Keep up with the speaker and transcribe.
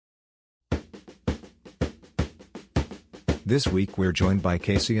This week we're joined by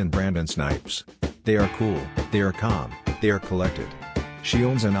Casey and Brandon Snipes. They are cool, they are calm, they are collected. She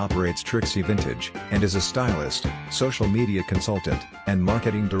owns and operates Trixie Vintage, and is a stylist, social media consultant, and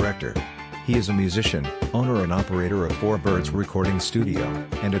marketing director. He is a musician, owner and operator of Four Birds Recording Studio,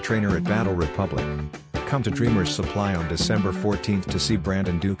 and a trainer at Battle Republic. Come to Dreamers Supply on December 14th to see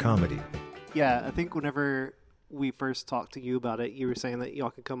Brandon do comedy. Yeah, I think whenever we first talked to you about it, you were saying that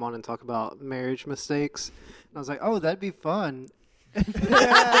y'all could come on and talk about marriage mistakes. And I was like, oh, that'd be fun.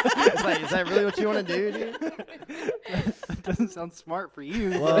 It's like, is that really what you want to do, dude? That doesn't sound smart for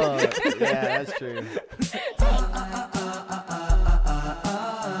you. Whoa, yeah, that's true.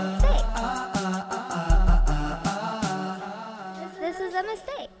 This is a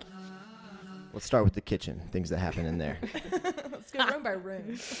mistake. Let's start with the kitchen, things that happen in there. Let's go room by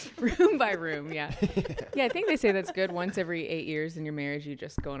room. Room by room, yeah. Yeah, I think they say that's good. Once every 8 years in your marriage, you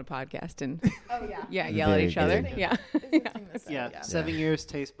just go on a podcast and yell at each other. good. Yeah. Yeah, 7 years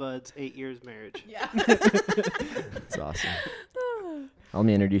taste buds, 8 years marriage. Yeah. That's awesome. Let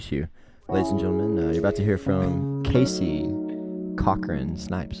me introduce you. Ladies and gentlemen, you're about to hear from Casey Cochran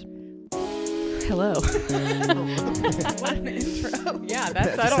Snipes. Hello. What an intro. Yeah,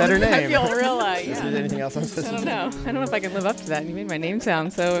 that's Just said her name. I feel real, Is there anything else I'm supposed I to don't say? know. I don't know if I can live up to that. You made my name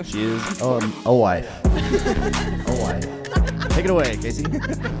sound so... She is a wife. A wife. Take it away, Casey.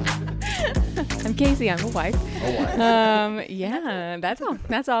 I'm Casey. I'm a wife. A wife. Yeah, that's all.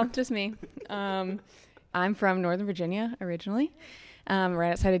 That's all. Just me. I'm from Northern Virginia originally,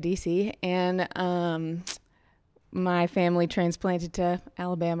 right outside of D.C., and my family transplanted to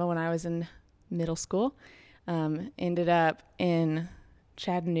Alabama when I was in middle school. Ended up in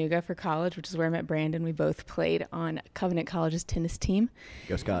Chattanooga for college, which is where I met Brandon. We both played on Covenant College's tennis team.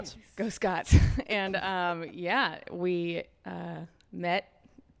 Go Scots. Go Scots. And we met,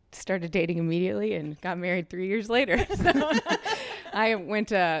 started dating immediately, and got married 3 years later. So I went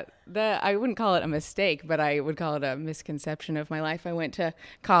to I wouldn't call it a mistake, but I would call it a misconception of my life. I went to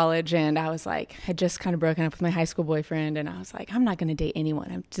college and I was like, had just kind of broken up with my high school boyfriend, and I was like, I'm not going to date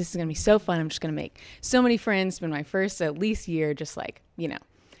anyone. This is going to be so fun. I'm just going to make so many friends. Spend my first at least year just like,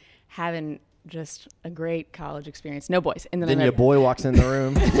 having just a great college experience. No boys. And Then your boy walks in the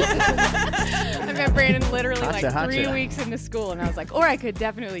room. I met Brandon literally Hotcha. 3 weeks into school, and I was like, or I could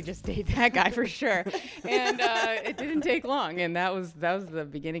definitely just date that guy for sure. And it didn't take long, and that was the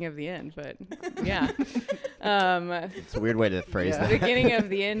beginning of the end. But yeah, It's a weird way to phrase that. beginning of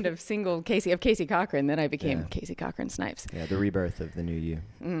the end of Casey Cochran. Then I became Casey Cochran Snipes. Yeah, the rebirth of the new you.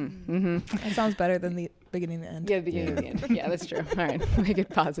 That sounds better than the beginning and the end. Yeah, the beginning of the end. Yeah, that's true. All right, make it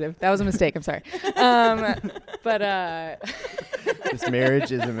positive. That was a mistake. I'm sorry. This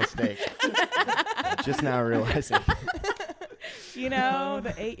marriage is a mistake. Just now realizing.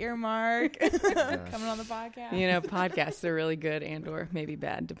 The 8-year mark coming on the podcast. Podcasts are really good and/or maybe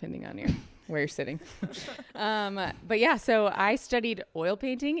bad depending on where you're sitting. But yeah, so I studied oil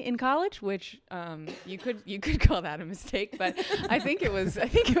painting in college, which you could call that a mistake, but I think it was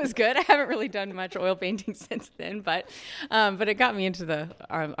good. I haven't really done much oil painting since then, but it got me into the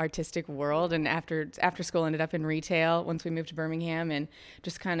artistic world. And after school, ended up in retail once we moved to Birmingham, and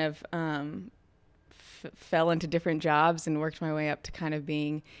just kind of fell into different jobs and worked my way up to kind of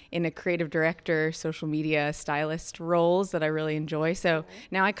being in a creative director, social media stylist roles that I really enjoy. So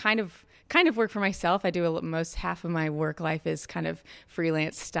now I kind of work for myself. I do most half of my work life is kind of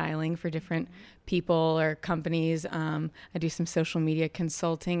freelance styling for different people or companies. I do some social media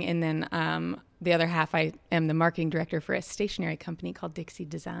consulting, and then the other half I am the marketing director for a stationery company called Dixie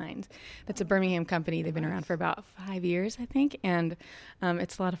Designs. That's a Birmingham company. They've been around for about 5 years, I think, and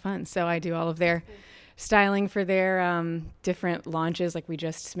it's a lot of fun. So I do all of their styling for their different launches. Like we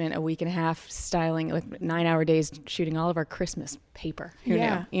just spent a week and a half styling, like 9-hour days shooting all of our Christmas paper. Who knew?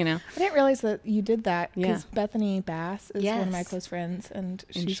 I didn't realize that you did that because Bethany Bass is one of my close friends, and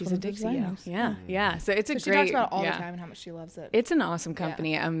she's one a of the Dixie. designers. Yeah. So it's a She great. talks about it all the time and how much she loves it. It's an awesome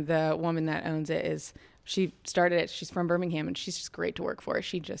company. The woman that owns it she started it. She's from Birmingham, and she's just great to work for.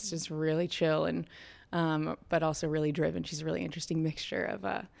 She just is really chill and, but also really driven. She's a really interesting mixture of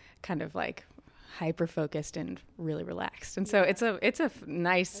kind of like hyper focused and really relaxed. And so it's a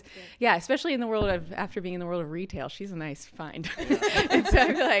nice, especially in the world of, after being in the world of retail, she's a nice find. And so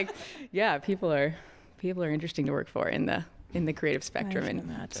I feel like, people are interesting to work for in the creative spectrum.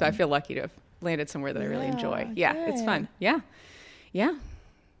 And so I feel lucky to have landed somewhere that I really enjoy. Yeah, good. It's fun. Yeah.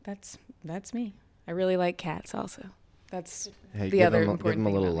 That's me. I really like cats also. That's Hey, the give other them, important give them a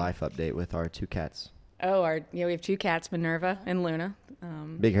thing little about me. life update with our 2 cats. We have 2 cats, Minerva and Luna.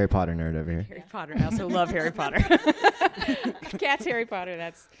 Big Harry Potter nerd over here. Harry Potter. I also love Harry Potter. Cats, Harry Potter.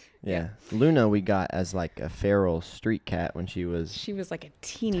 That's yeah. Luna we got as like a feral street cat when she was like a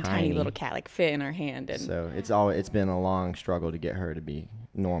tiny little cat, like fit in her hand. And so it's been a long struggle to get her to be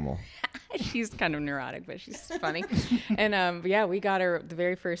normal. She's kind of neurotic, but she's funny. And we got her the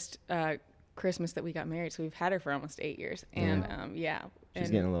very first Christmas that we got married, so we've had her for almost 8 years. And She's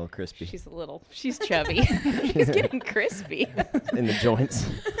getting a little crispy. She's chubby. She's getting crispy. In the joints.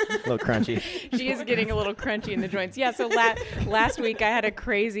 A little crunchy. She is getting a little crunchy in the joints. Yeah, so last week I had a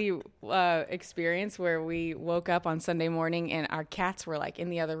crazy experience where we woke up on Sunday morning and our cats were like in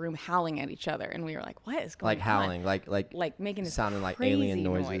the other room howling at each other. And we were like, what is going on? Like howling, like making this sounding like crazy alien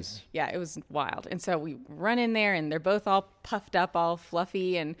noises. Yeah, it was wild. And so we run in there and they're both all puffed up, all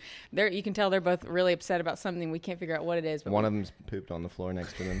fluffy. And you can tell they're both really upset about something. We can't figure out what it is. But one of them's pooped on the floor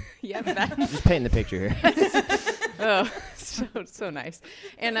next to them. Yeah, just painting the picture here. Oh, so nice.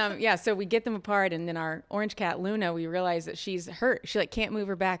 And so we get them apart, and then our orange cat Luna, we realize that she's hurt. She can't move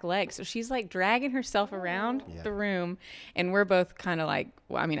her back leg, so she's dragging herself around the room, and we're both kind of I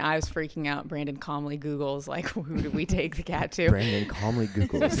was freaking out. Brandon calmly Googles who do we take the cat to? Brandon calmly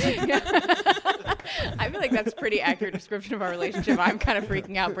Googles. I feel like that's a pretty accurate description of our relationship. I'm kind of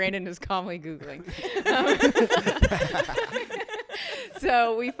freaking out. Brandon is calmly Googling.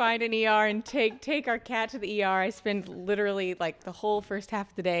 So we find an ER and take our cat to the ER. I spend literally the whole first half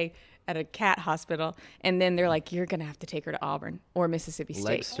of the day at a cat hospital, and then they're like, you're gonna have to take her to Auburn or Mississippi State.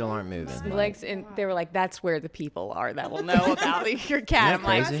 Legs still aren't moving. And they were like, that's where the people are that will know about your cat. I'm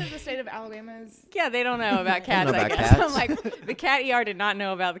like, the state of Alabama is. Yeah, they don't know about cats. I guess. I'm like, the cat ER did not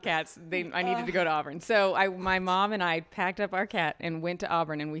know about the cats. I needed to go to Auburn, so my mom and I packed up our cat and went to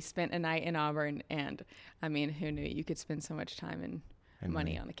Auburn, and we spent a night in Auburn. And I mean, who knew you could spend so much time and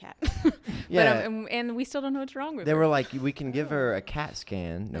money on the cat? Yeah. But, and we still don't know what's wrong with her. They were like, we can give her a CAT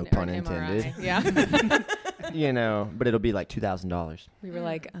scan, no pun intended. Yeah. But it'll be like $2,000. We were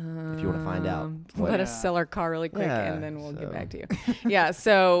like, if you want to find out. Let us sell our car really quick, and then we'll get back to you. Yeah.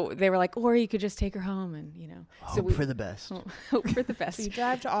 So they were like, or you could just take her home, and hope for the best. Hope for the best. So you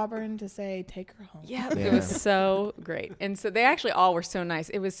drive to Auburn to say, take her home. Yeah. It was so great, and so they actually all were so nice.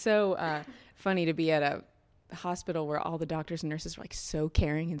 It was so funny to be at a hospital where all the doctors and nurses were so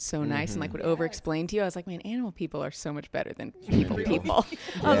caring and so nice and would over explain to you. I was like, man, animal people are so much better than people.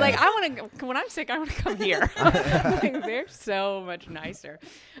 I was like, I want to when I'm sick, I want to come here. They're so much nicer.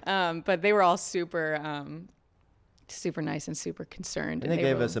 But they were all super nice and super concerned. And they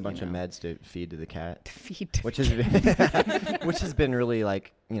gave us a bunch of meds to feed to the cat. Which has been really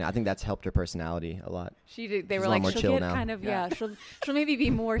I think that's helped her personality a lot. They were like, she'll get kind of, she'll maybe be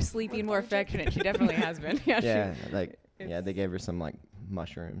more sleepy and more affectionate. She definitely has been. They gave her some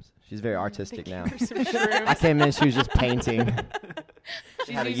mushrooms. She's very artistic now. Some shrooms. I came in, she was just painting.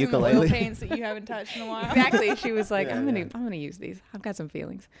 She's had a using ukulele. the oil paints that you haven't touched in a while. Exactly. She was like, I'm gonna use these. I've got some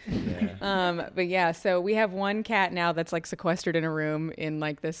feelings. Yeah. So we have one cat now that's sequestered in a room in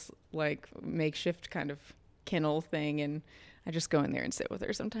this makeshift kind of kennel thing, and I just go in there and sit with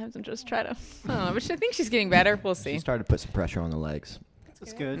her sometimes and just try to. But I think she's getting better. We'll see. She started to put some pressure on the legs.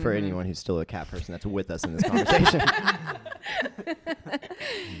 That's good. For anyone who's still a cat person that's with us in this conversation.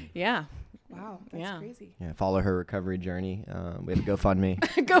 Yeah. Wow, that's crazy. Yeah, follow her recovery journey. We have a GoFundMe.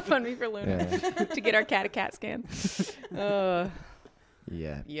 GoFundMe for Luna to get our cat a CAT scan.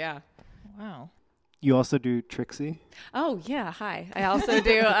 Yeah. Yeah. Wow. You also do Trixie? Oh, yeah. Hi. I also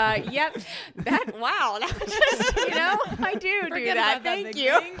do. Yep. Wow. That was just, I do that. Thank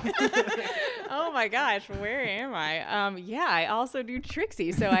you. Oh, my gosh. Where am I? Yeah, I also do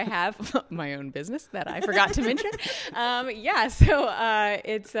Trixie. So I have my own business that I forgot to mention.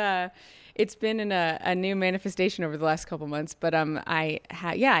 So it's been in a new manifestation over the last couple months, but so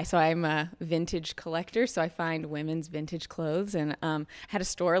I'm a vintage collector, so I find women's vintage clothes, and had a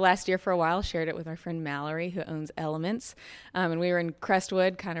store last year for a while, shared it with our friend Mallory, who owns Elements, and we were in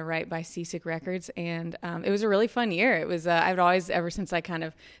Crestwood, kind of right by Seasick Records, and it was a really fun year. It was I've always, ever since I kind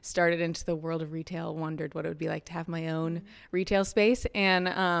of started into the world of retail, wondered what it would be like to have my own retail space,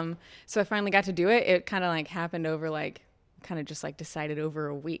 and so I finally got to do it. It kind of happened over kind of just decided over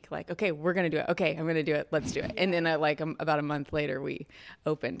a week, okay, we're going to do it. Okay, I'm going to do it. Let's do it. And then about a month later, we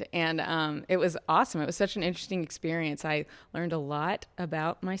opened. And it was awesome. It was such an interesting experience. I learned a lot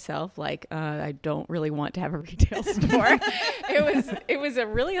about myself. I don't really want to have a retail store. It was a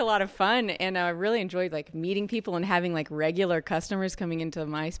lot of fun. And I really enjoyed meeting people and having regular customers coming into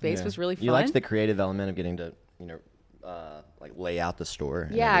my space was really fun. You liked the creative element of getting to, like lay out the store.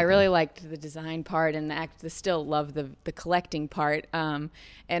 Yeah, I really liked the design part and still love the collecting part. And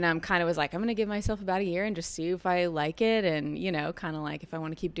I'm kind of was like, I'm going to give myself about a year and just see if I like it and, you know, kind of like if I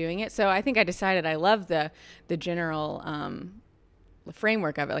want to keep doing it. So I think I decided I love the general the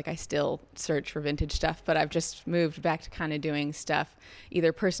framework of it. Like I still search for vintage stuff, but I've just moved back to kind of doing stuff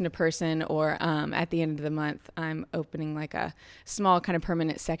either person to person or at the end of the month, I'm opening like a small kind of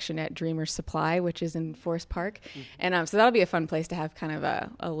permanent section at Dreamer's Supply, which is in Forest Park. Mm-hmm. And so that'll be a fun place to have kind of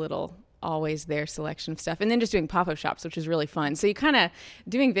a little always there selection of stuff. And then just doing pop-up shops, which is really fun. So you kind of,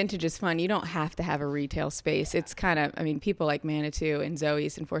 doing vintage is fun. You don't have to have a retail space. It's kind of, I mean, people like Manitou and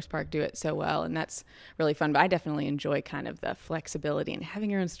Zoe's and Forest Park do it so well, and that's really fun. But I definitely enjoy kind of the flexibility, and having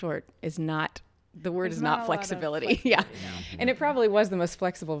your own store is not, the word is not flexibility. Yeah. And it probably was the most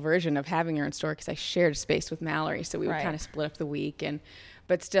flexible version of having your own store because I shared space with Mallory. So we would kind of split up the week,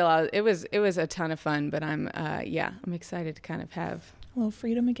 but still it was a ton of fun. But I'm excited to kind of have a little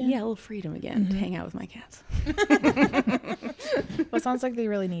freedom again. Yeah, a little freedom again to hang out with my cats. Well, it sounds like they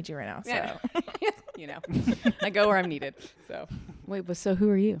really need you right now. So, you know, I go where I'm needed. So, wait, but so who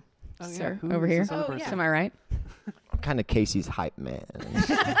are you, sir, over here? Am I right? I'm kind of Casey's hype man.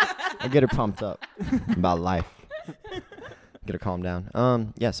 I get her pumped up about life. Get her calmed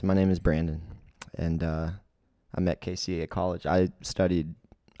down. Yes, my name is Brandon, and I met Casey at college. I studied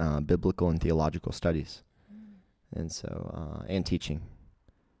biblical and theological studies. And so, and teaching.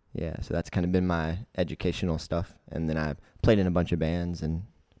 Yeah, so that's kind of been my educational stuff. And then I played in a bunch of bands and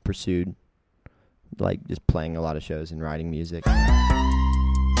pursued, like, just playing a lot of shows and writing music.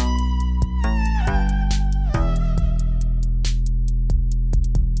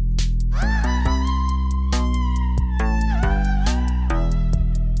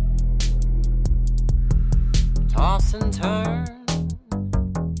 Toss and turn,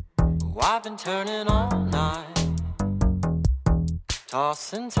 I've been turning all night.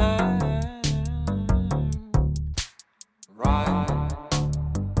 Toss and turn, right.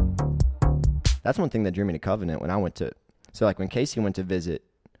 That's one thing that drew me to Covenant when I went to, so like when Casey went to visit,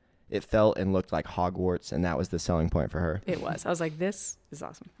 it felt and looked like Hogwarts, and that was the selling point for her. It was. I was like, this is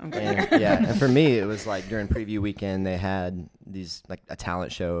awesome. I'm good. And for me, it was like during preview weekend, they had these, like a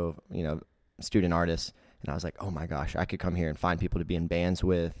talent show, you know, student artists, and I was like, oh my gosh, I could come here and find people to be in bands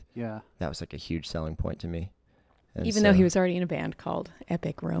with. Yeah. That was like a huge selling point to me. And even though he was already in a band called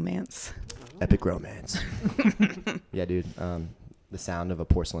Epic Romance. Epic Romance. Yeah, dude. The Sound of a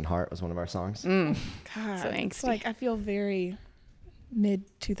Porcelain Heart was one of our songs. God, so angsty. It's like, I feel very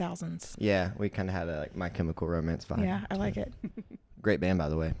mid-2000s. Yeah, we kind of had a like My Chemical Romance vibe. Yeah, I like it. Great band, by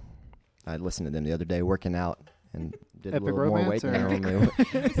the way. I listened to them the other day working out and did Epic a little more weight than I normally would.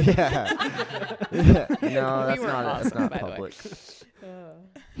 Yeah. No, that's not public.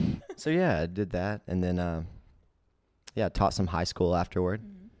 So yeah, I did that, and then taught some high school afterward,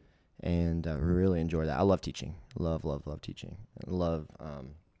 and really enjoyed that. I love teaching. Love teaching. I love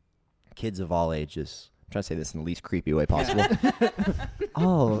kids of all ages. I'm trying to say this in the least creepy way possible.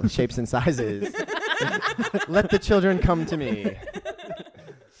 All shapes and sizes. Let the children come to me.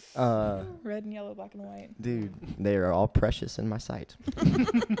 Red and yellow, black and white. Dude, they are all precious in my sight.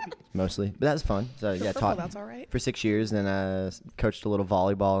 Mostly. But that was fun. So yeah, taught that's all right. for 6 years, and then coached a little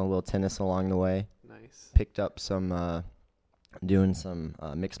volleyball and a little tennis along the way. Nice. Picked up some doing some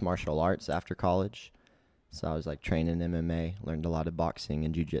mixed martial arts after college. So I was like training MMA, learned a lot of boxing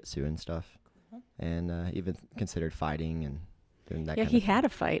and jiu-jitsu and stuff. And even considered fighting and doing that kind of thing. Yeah, he had a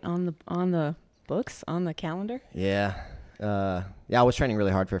fight on the books, on the calendar. Yeah. I was training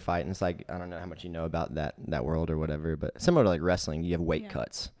really hard for a fight, and it's like, I don't know how much you know about that world or whatever, but similar to like wrestling, you have weight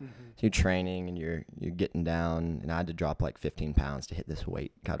cuts. Mm-hmm. So you're training and you're getting down, and I had to drop like 15 pounds to hit this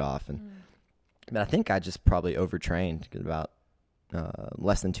weight cut off. But I think I just probably overtrained because about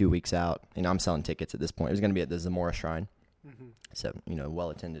less than 2 weeks out, I'm selling tickets at this point. It was going to be at the Zamora Shrine. Mm-hmm. So,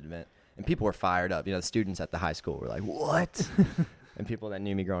 well-attended event. And people were fired up. The students at the high school were like, what? And people that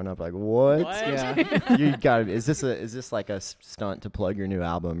knew me growing up were like, what? Yeah. You gotta be, is this like a stunt to plug your new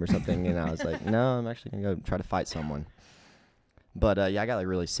album or something? And I was like, no, I'm actually gonna go try to fight someone. But I got like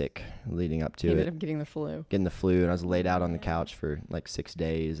really sick leading up to it. You ended up getting the flu. And I was laid out on the couch for like 6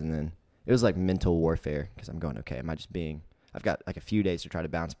 days, and then it was like mental warfare because I'm going, okay, I've got like a few days to try to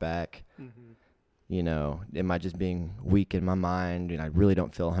bounce back. Mm-hmm. Am I just being weak in my mind? And I really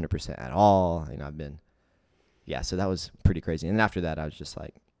don't feel 100% at all. So that was pretty crazy. And then after that, I was just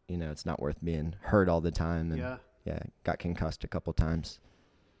like, it's not worth being hurt all the time. And got concussed a couple times.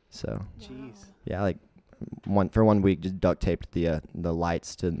 So, jeez. Yeah, like for 1 week, just duct taped the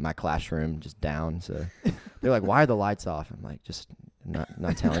lights to my classroom just down. So they're like, why are the lights off? I'm like, just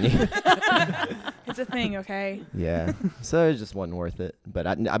Not telling you. It's a thing, okay? Yeah. So it just wasn't worth it. But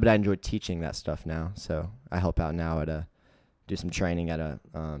I enjoy teaching that stuff now. So I help out now at do some training at a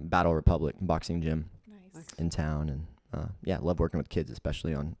Battle Republic boxing gym in town, and love working with kids,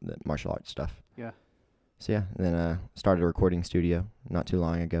 especially on the martial arts stuff. Yeah. So yeah, and then started a recording studio not too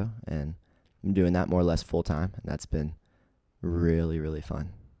long ago, and I'm doing that more or less full time, and that's been really, really fun.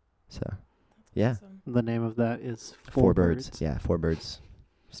 So yeah. Awesome. The name of that is Four Birds. Yeah, Four Birds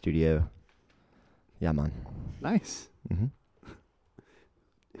Studio. Yeah, man. Nice. Mm-hmm.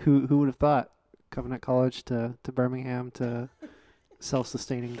 Who would have thought Covenant College to Birmingham to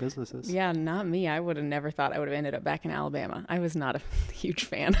self-sustaining businesses? Yeah, not me. I would have never thought I would have ended up back in Alabama. I was not a huge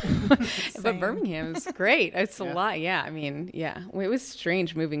fan. But Birmingham is great. It's a lot. Yeah, I mean, yeah. It was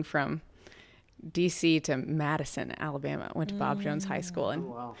strange moving from D.C. to Madison, Alabama. Went to Bob Jones High School.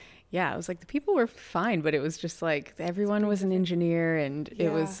 And yeah, it was like the people were fine, but it was just like everyone was an engineer, and it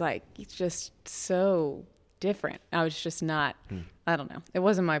was like it's just so different. I was just not, I don't know. It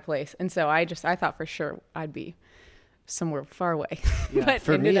wasn't my place. And so I thought for sure I'd be somewhere far away. Yeah. But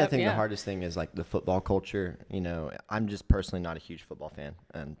for me, I think the hardest thing is like the football culture. You know, I'm just personally not a huge football fan.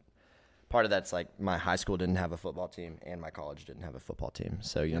 And part of that's like my high school didn't have a football team and my college didn't have a football team.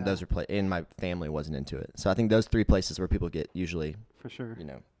 So, you know, those are and my family wasn't into it. So I think those three places where people get usually, for sure, you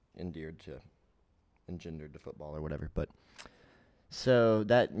know, engendered to football or whatever. But so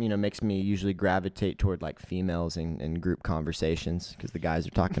that, you know, makes me usually gravitate toward like females in group conversations because the guys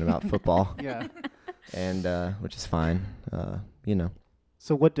are talking about football. Yeah. And which is fine, you know.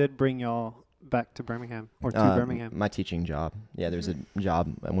 So what did bring y'all back to Birmingham or to Birmingham? My teaching job. Yeah, there's a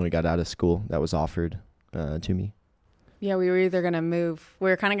job when we got out of school that was offered to me. Yeah, we were either going to move. We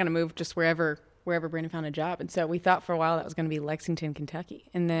were kind of going to move just wherever Brandon found a job. And so we thought for a while that was going to be Lexington, Kentucky.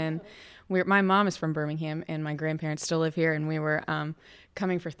 And then my mom is from Birmingham and my grandparents still live here. And we were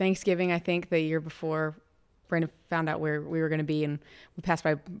coming for Thanksgiving, I think, the year before Brandon found out where we were going to be. And we passed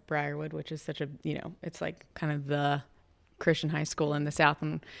by Briarwood, which is such a, you know, it's like kind of the Christian high school in the South.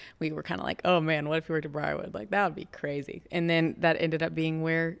 And we were kind of like, oh man, what if we were to Briarwood? Like that would be crazy. And then that ended up being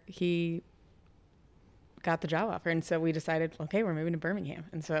where he got the job offer. And so we decided, okay, we're moving to Birmingham.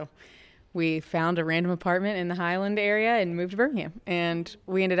 And so we found a random apartment in the Highland area and moved to Birmingham. And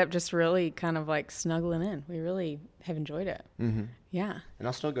we ended up just really kind of like snuggling in. We really have enjoyed it. Mm-hmm. Yeah. And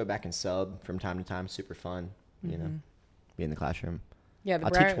I'll still go back and sub from time to time. Super fun, you know, be in the classroom. Yeah,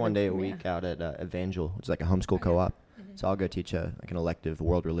 I'll teach one day a week out at Evangel, which is like a homeschool co-op. Mm-hmm. So I'll go teach an elective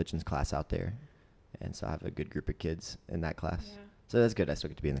world religions class out there. And so I have a good group of kids in that class. Yeah. So that's good. I still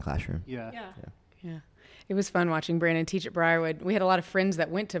get to be in the classroom. Yeah. It was fun watching Brandon teach at Briarwood. We had a lot of friends that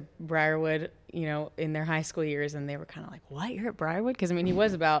went to Briarwood, you know, in their high school years, and they were kind of like, what, you're at Briarwood? Because, I mean, he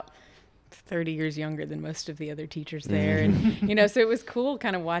was about 30 years younger than most of the other teachers there. And, you know, so it was cool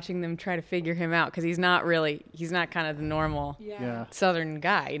kind of watching them try to figure him out because he's not kind of the normal Southern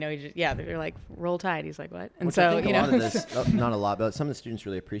guy. You know, they're like, roll Tide. He's like, what? And which so, I think you a know. lot of this, not a lot, but some of the students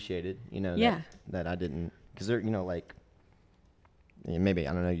really appreciated, you know, that I didn't, because they're, you know, like, maybe,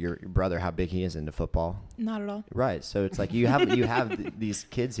 I don't know, your brother, how big he is into football. Not at all. Right. So it's like you have these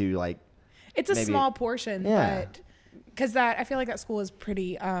kids who like. It's a small portion, but because I feel like that school is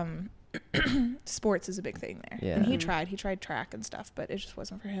pretty, sports is a big thing there. Yeah. And he tried track and stuff, but it just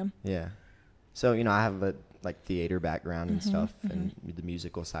wasn't for him. Yeah. So, you know, I have a like theater background and stuff and the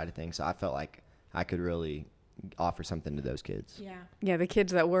musical side of things. So I felt like I could really offer something to those kids. Yeah, the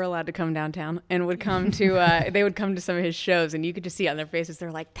kids that were allowed to come downtown and would come to they would come to some of his shows, and you could just see on their faces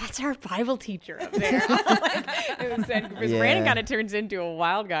they're like, that's our Bible teacher up there. It was sad because Brandon kind of turns into a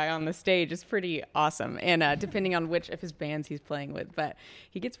wild guy on the stage. It's pretty awesome, and depending on which of his bands he's playing with, but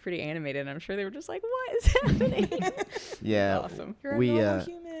he gets pretty animated, and I'm sure they were just like, what is happening? Yeah, awesome.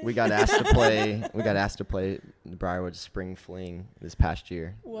 We got asked to play the Briarwood Spring Fling this past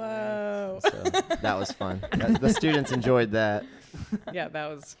year. Whoa. So that was fun. The students enjoyed that. Yeah, that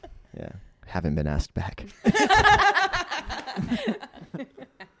was. Yeah. Haven't been asked back.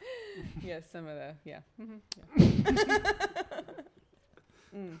 Yeah, some of the, yeah.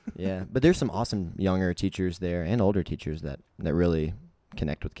 Yeah, but there's some awesome younger teachers there and older teachers that really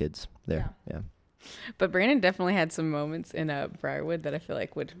connect with kids there. Yeah. But Brandon definitely had some moments in Briarwood that I feel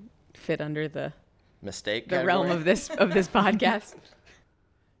like would fit under the realm of this podcast.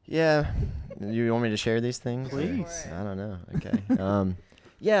 Yeah. You want me to share these things? Please. I don't know. Okay.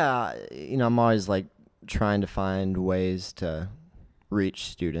 Yeah, you know, I'm always like trying to find ways to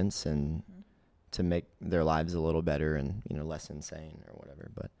reach students and to make their lives a little better and, you know, less insane or whatever.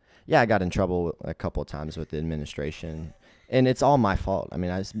 But yeah, I got in trouble a couple of times with the administration, and it's all my fault. I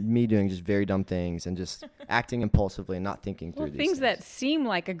mean, it's me doing just very dumb things and just acting impulsively and not thinking through these things that seem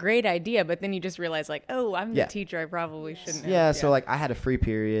like a great idea, but then you just realize, like, oh, I'm the teacher. I probably shouldn't have. Yeah, so like I had a free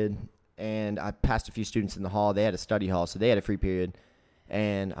period, and I passed a few students in the hall. They had a study hall, so they had a free period.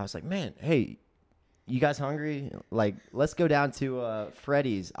 And I was like, man, hey, you guys hungry? Like, let's go down to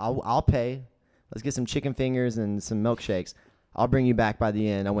Freddy's. I'll pay. Let's get some chicken fingers and some milkshakes. I'll bring you back by the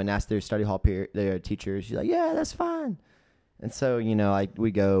end. I went and asked their study hall their teacher. She's like, yeah, that's fine. And so, you know,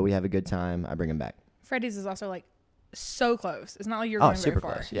 we go, we have a good time. I bring them back. Freddy's is also like so close. It's not like you're going very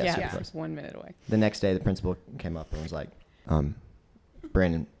far. Close. Yeah, super it's close. 1 minute away. The next day, the principal came up and was like,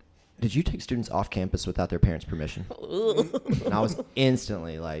 Brandon, did you take students off campus without their parents' permission? And I was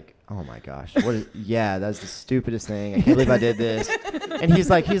instantly like, oh my gosh, that's the stupidest thing. I can't believe I did this. And he's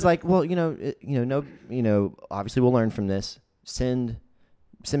like, well, obviously we'll learn from this. Send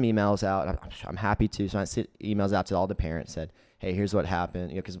emails out. I'm happy to. So I sent emails out to all the parents, said, hey, here's what happened.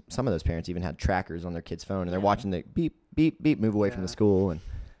 You know, because some of those parents even had trackers on their kids' phone, and they're watching the beep, beep, beep move away from the school. And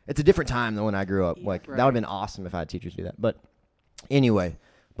it's a different time than when I grew up. Like, that would have been awesome if I had teachers do that. But anyway,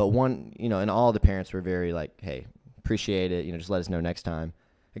 and all the parents were very like, hey, appreciate it. You know, just let us know next time.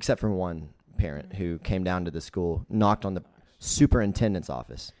 Except for one parent who came down to the school, knocked on the superintendent's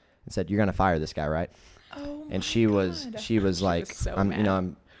office and said, you're going to fire this guy, right? Oh, and she was like, so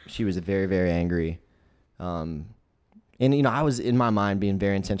mad. She was very, very angry. And, you know, I was in my mind being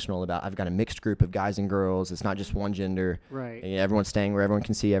very intentional about, I've got a mixed group of guys and girls. It's not just one gender. Right. And everyone's staying where everyone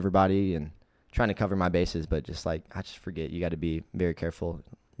can see everybody and trying to cover my bases. But just like, I just forget, you got to be very careful,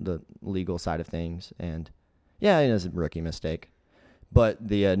 the legal side of things. And yeah, it was a rookie mistake. But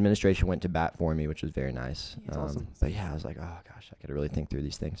the administration went to bat for me, which was very nice. That's awesome. But yeah, I was like, oh gosh, I got to really think through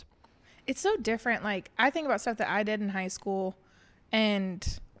these things. It's so different. Like, I think about stuff that I did in high school, and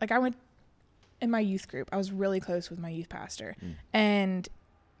like I went in my youth group. I was really close with my youth pastor, and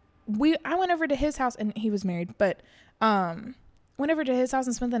I went over to his house, and he was married, but went over to his house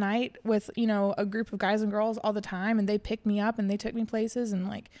and spent the night with, you know, a group of guys and girls all the time, and they picked me up and they took me places, and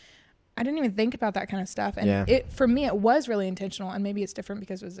like I didn't even think about that kind of stuff. And for me, it was really intentional, and maybe it's different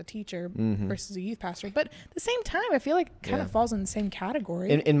because it was a teacher versus a youth pastor. But at the same time, I feel like it kind of falls in the same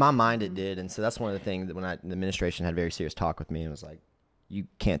category. In my mind, it did. And so that's one of the things that when the administration had a very serious talk with me, and was like, you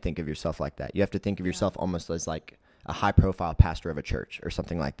can't think of yourself like that. You have to think of yourself almost as like a high-profile pastor of a church or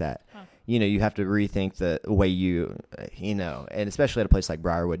something like that. Huh. You know, you have to rethink the way you know, and especially at a place like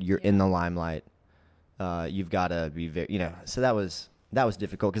Briarwood, you're in the limelight. You've got to be very, you know, so that was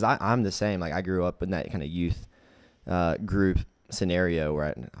difficult because I'm the same. Like, I grew up in that kind of youth group scenario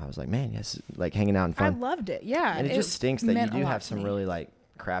where I was like, man, yes, like hanging out and fun. I loved it, yeah. And it just stinks that you do have some really like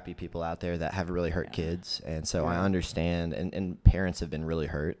crappy people out there that have really hurt kids. And so I understand, and parents have been really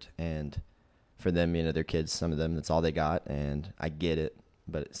hurt. And for them, you know, their kids, some of them, that's all they got. And I get it.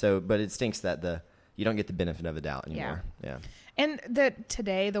 But it stinks that you don't get the benefit of the doubt anymore. Yeah. And that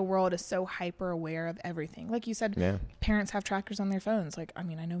today the world is so hyper aware of everything. Like you said, parents have trackers on their phones. Like, I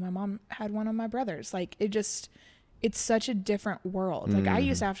mean, I know my mom had one on my brother's. Like, it's such a different world. Like, I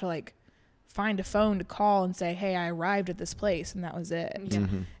used to have to like find a phone to call and say, hey, I arrived at this place, and that was it.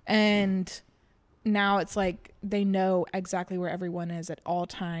 And now it's like they know exactly where everyone is at all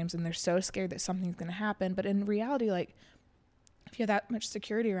times, and they're so scared that something's going to happen. But in reality, like, if you have that much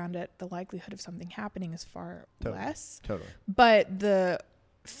security around it, the likelihood of something happening is far less. Totally. But the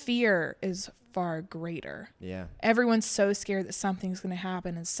fear is far greater. Yeah. Everyone's so scared that something's going to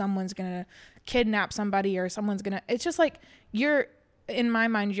happen and someone's going to kidnap somebody, or someone's going to, it's just like in my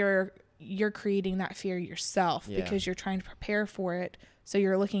mind, you're creating that fear yourself because you're trying to prepare for it. So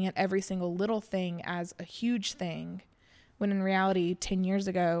you're looking at every single little thing as a huge thing, when in reality, 10 years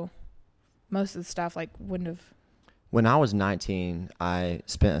ago, most of the stuff like wouldn't have. When I was 19, I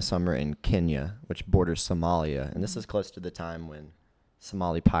spent a summer in Kenya, which borders Somalia. And this is close to the time when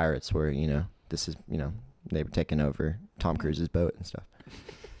Somali pirates were, you know, they were taking over Tom Cruise's boat and stuff.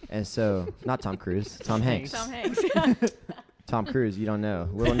 And so, not Tom Cruise, Tom Hanks. Tom Hanks. Tom Cruise, you don't know.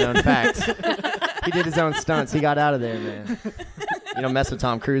 Little known fact. He did his own stunts. He got out of there, man. You don't mess with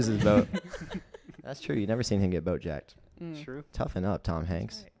Tom Cruise's boat. That's true. You've never seen him get boat jacked. True. Toughen up, Tom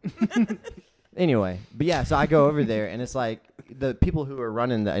Hanks. Right. Anyway, but yeah, so I go over there, and it's like the people who are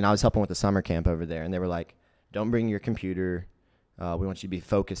running and I was helping with the summer camp over there, and they were like, don't bring your computer. We want you to be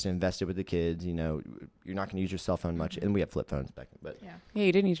focused and invested with the kids. You know, you're not going to use your cell phone much. And we have flip phones back then. But yeah,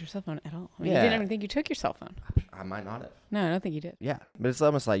 you didn't use your cell phone at all. I mean, you didn't even think you took your cell phone. I might not have. No, I don't think you did. Yeah, but it's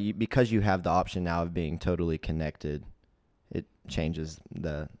almost like because you have the option now of being totally connected, changes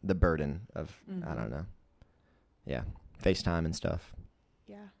the burden of I don't know. Yeah, FaceTime and stuff.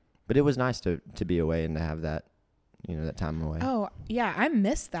 Yeah. But it was nice to be away and to have that, that time away. Oh, yeah, I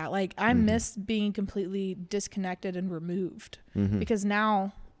miss that. Like, I miss being completely disconnected and removed. Because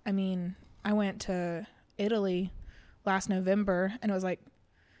now, I mean, I went to Italy last November, and it was like,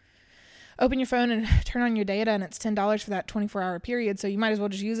 open your phone and turn on your data, and it's $10 for that 24-hour period, so you might as well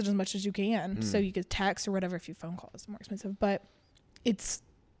just use it as much as you can. So you could text or whatever. If you phone call, it's more expensive. But it's,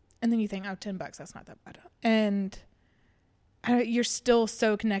 and then you think, oh, $10, that's not that bad. And you're still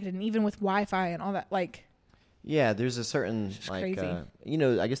so connected, and even with Wi-Fi and all that, like... Yeah, there's a certain, like,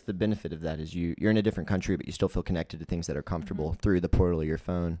 I guess the benefit of that is you're in a different country, but you still feel connected to things that are comfortable through the portal of your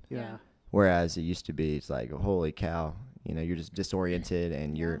phone. Yeah. Whereas it used to be, it's like, holy cow, you're just disoriented,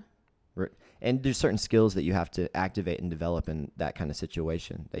 and and there's certain skills that you have to activate and develop in that kind of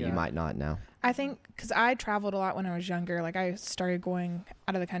situation that you might not now. I think because I traveled a lot when I was younger. Like, I started going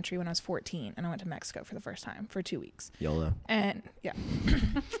out of the country when I was 14, and I went to Mexico for the first time for 2 weeks. YOLO. And yeah,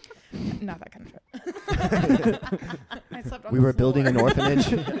 not that kind of trip. I slept on we the were building an floor. orphanage.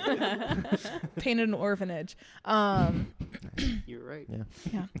 Painted an orphanage. You're right.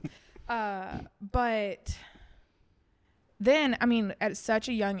 Yeah. But then, I mean, at such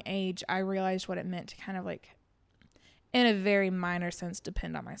a young age, I realized what it meant to kind of like, in a very minor sense,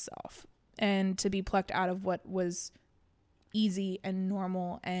 depend on myself and to be plucked out of what was easy and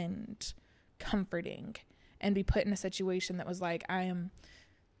normal and comforting and be put in a situation that was like, I am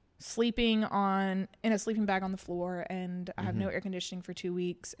sleeping in a sleeping bag on the floor, and I have no air conditioning for 2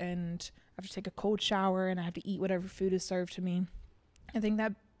 weeks, and I have to take a cold shower, and I have to eat whatever food is served to me. I think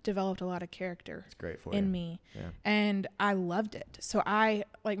that developed a lot of character in me, and I loved it. So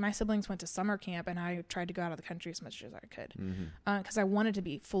my siblings went to summer camp, and I tried to go out of the country as much as I could because I wanted to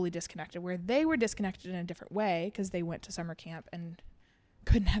be fully disconnected, where they were disconnected in a different way because they went to summer camp and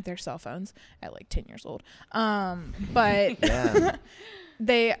couldn't have their cell phones at like 10 years old. But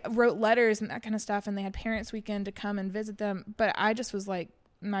they wrote letters and that kind of stuff, and they had parents weekend to come and visit them. But I just was like,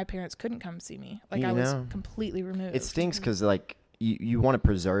 my parents couldn't come see me. Like, I was completely removed. It stinks because like you want to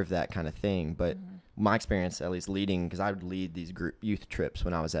preserve that kind of thing. But my experience, at least leading, because I would lead these group youth trips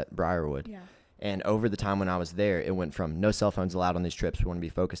when I was at Briarwood. Yeah. And over the time when I was there, it went from no cell phones allowed on these trips, we want to be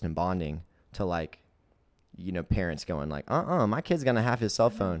focused in bonding, to like, parents going like, my kid's going to have his cell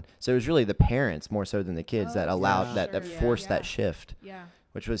phone. So it was really the parents more so than the kids that allowed that forced that shift. Yeah.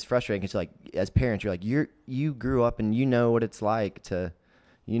 Which was frustrating because like as parents, you're like, you grew up and you know what it's like to,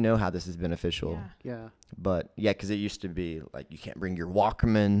 how this is beneficial. Yeah. But because it used to be like you can't bring your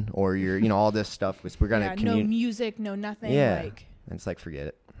Walkman or your, all this stuff because we're gonna no music, no nothing. Yeah. And it's like, forget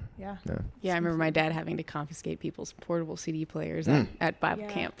it. Yeah. Yeah, I remember my dad having to confiscate people's portable CD players at Bible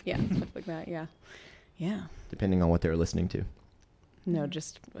camp. Yeah, stuff like that. Yeah. Yeah. Depending on what they were listening to. No,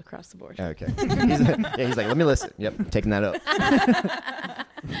 just across the board. Okay. He's like, let me listen. Yep, taking that up.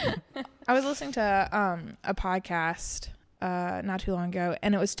 I was listening to a podcast not too long ago,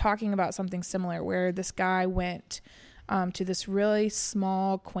 and it was talking about something similar where this guy went to this really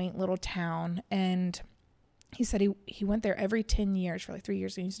small, quaint little town, and he said he went there every 10 years for like 3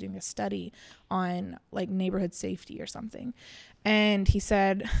 years, and he was doing a study on like neighborhood safety or something. And he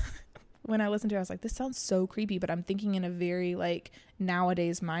said, when I listened to it, I was like, this sounds so creepy, but I'm thinking in a very like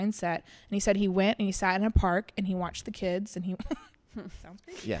nowadays mindset. And he said he went and he sat in a park and he watched the kids, and he sounds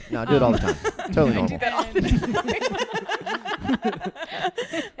creepy. Yeah, no, I do it all the time. Totally normal. I do that all the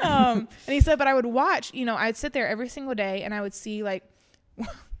time. And he said, but I would watch, I'd sit there every single day and I would see like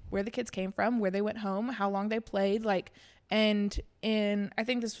where the kids came from, where they went home, how long they played, like, and I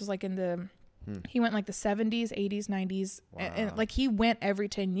think this was like in the, he went like the 70s, 80s, 90s, and like he went every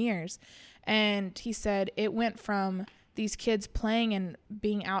 10 years. And he said it went from these kids playing and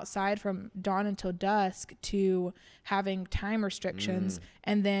being outside from dawn until dusk to having time restrictions,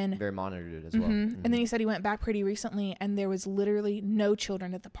 and then very monitored as well. And then he said he went back pretty recently, and there was literally no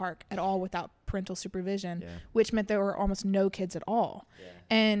children at the park at all without parental supervision, which meant there were almost no kids at all.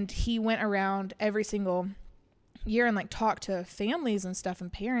 And he went around every single year and like talked to families and stuff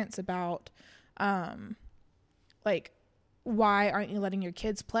and parents about like, why aren't you letting your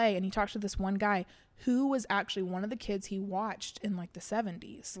kids play? And he talked to this one guy who was actually one of the kids he watched in like the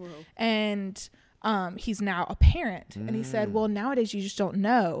 70s. Whoa. And he's now a parent. And he said, well, nowadays you just don't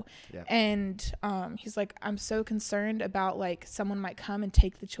know. And he's like, I'm so concerned about like someone might come and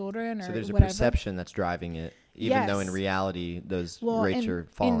take the children or so there's whatever. A perception that's driving it, even though in reality those rates are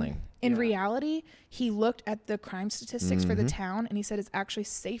falling. In reality, he looked at the crime statistics for the town, and he said it's actually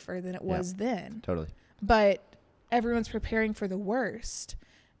safer than it was then. Totally. But everyone's preparing for the worst.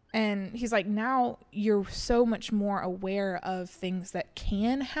 And he's like, now you're so much more aware of things that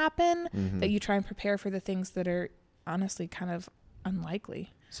can happen that you try and prepare for the things that are honestly kind of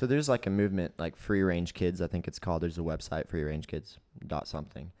unlikely. So there's like a movement, like Free Range Kids, I think it's called. There's a website,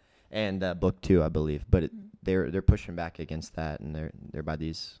 freerangekids.something, and Book 2, I believe. But they're pushing back against that, and they're by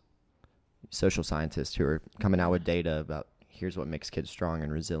these social scientists who are coming out with data about here's what makes kids strong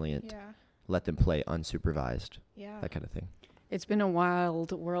and resilient. Yeah. Let them play unsupervised. Yeah. That kind of thing. It's been a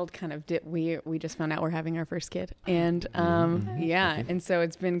wild world kind of we just found out we're having our first kid, and and so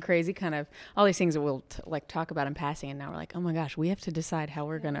it's been crazy, kind of all these things that we'll like talk about in passing, and now we're like, oh my gosh, we have to decide how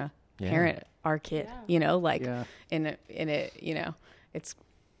we're gonna parent our kid, in it, it's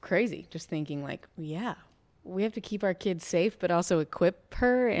crazy just thinking like, we have to keep our kids safe, but also equip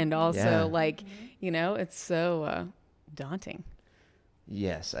her, and also it's so daunting.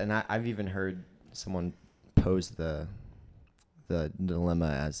 Yes, and I've even heard someone pose the dilemma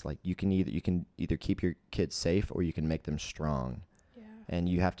as like you can either keep your kids safe or you can make them strong, and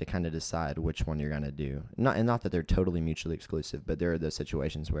you have to kind of decide which one you're gonna do. Not that they're totally mutually exclusive, but there are those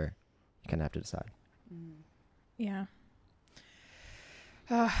situations where you kind of have to decide. Yeah.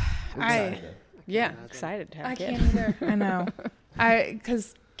 Excited to have I a kid. can't either. I know.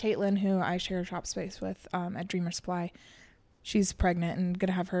 Because Caitlin, who I share shop space with at Dreamer Supply, she's pregnant and going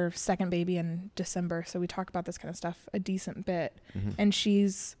to have her second baby in December. So we talk about this kind of stuff a decent bit. And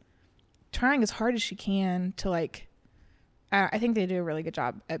she's trying as hard as she can to like, I think they do a really good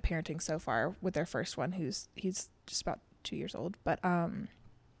job at parenting so far with their first one, he's just about 2 years old. But I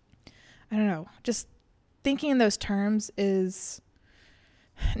don't know, just thinking in those terms is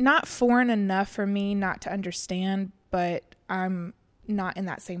not foreign enough for me not to understand, but I'm not in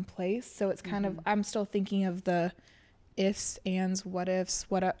that same place. So it's kind of, I'm still thinking of the ifs, ands, what ifs,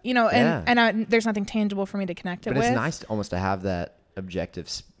 there's nothing tangible for me to connect it with. But it's nice almost to have that objective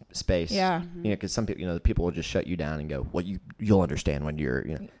space. Yeah. Because some people, the people will just shut you down and go, well, you'll understand when you're,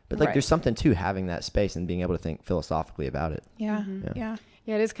 but like there's something to having that space and being able to think philosophically about it. Yeah.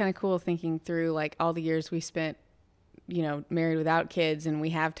 Yeah, it is kind of cool thinking through like all the years we spent, married without kids, and we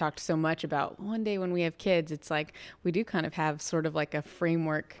have talked so much about one day when we have kids, it's like we do kind of have sort of like a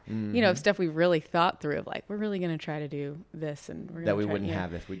framework, of stuff we've really thought through of like, we're really going to try to do this, and we're that we wouldn't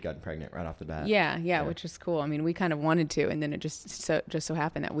have if we'd gotten pregnant right off the bat. Yeah, which is cool. I mean, we kind of wanted to, and then it just so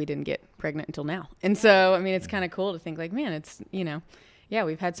happened that we didn't get pregnant until now. And so, I mean, it's kind of cool to think like, man, it's,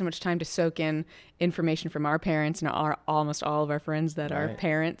 we've had so much time to soak in information from our parents and almost all of our friends that are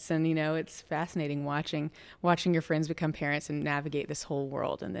parents. And, it's fascinating watching your friends become parents and navigate this whole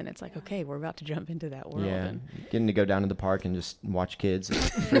world. And then it's like, okay, we're about to jump into that world. Yeah, and getting to go down to the park and just watch kids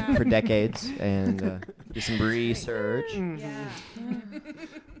for decades and do some research.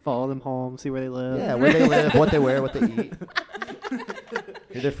 Follow them home, see where they live. Yeah, where they live, what they wear, what they eat,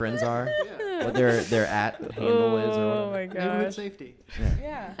 who their friends are, what their at handle is, or whatever. Oh my gosh. Neighborhood safety.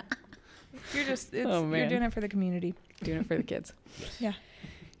 Yeah. You're just, you're doing it for the community. Doing it for the kids. Yeah.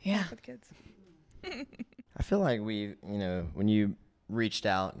 Yeah. For the kids. I feel like when you reached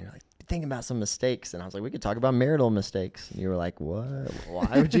out and you're like, thinking about some mistakes, and I was like, we could talk about marital mistakes. And you were like, what?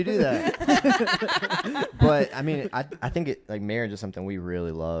 Why would you do that? But I mean, I think marriage is something we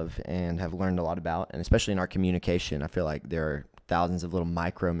really love and have learned a lot about, and especially in our communication, I feel like there are thousands of little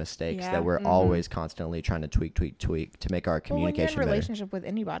micro mistakes that we're always constantly trying to tweak to make our communication when you have a better. Relationship with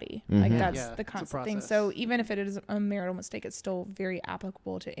anybody, like that's the constant thing. So even if it is a marital mistake, it's still very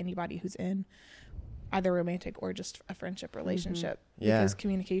applicable to anybody who's in either romantic or just a friendship relationship. Because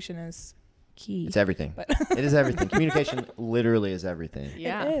communication is key. It's everything. It is everything. Communication literally is everything.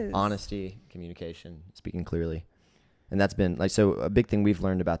 Yeah. It is. Honesty, communication, speaking clearly. And that's been so a big thing we've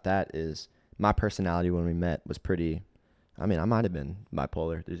learned about that is my personality when we met was pretty, I might have been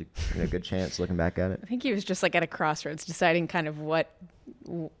bipolar. There's a good chance looking back at it. I think he was just like at a crossroads deciding kind of what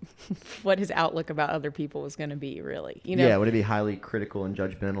his outlook about other people was going to be, really. Yeah, would it be highly critical and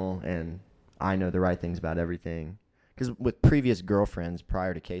judgmental, and I know the right things about everything? Because with previous girlfriends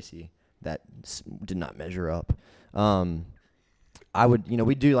prior to Casey that did not measure up, I would,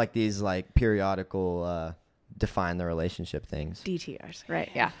 we do like these like periodical define the relationship things. DTRs, right?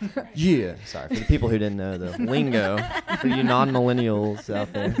 Yeah. Yeah. Sorry for the people who didn't know the lingo. For you non-millennials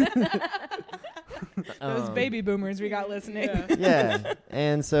out there. Those baby boomers we got listening. Yeah.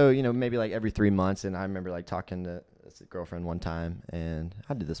 And so, maybe like every 3 months, and I remember like talking to this girlfriend one time, and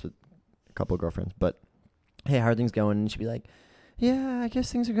I did this with a couple of girlfriends, but hey, how are things going? And she'd be like, yeah, I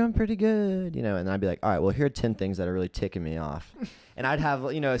guess things are going pretty good, you know. And I'd be like, all right, well, here are 10 things that are really ticking me off. And I'd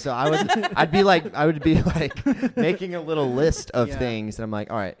have, you know, so I would be like making a little list of things. And I'm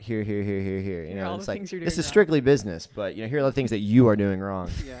like, all right, here. You know, it's like, this is strictly business, but, you know, here are the things that you are doing wrong.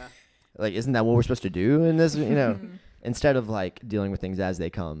 Yeah. Like, isn't that what we're supposed to do in this, you know? Instead of like dealing with things as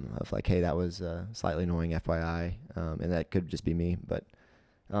they come, of like, hey, that was slightly annoying, FYI, and that could just be me. But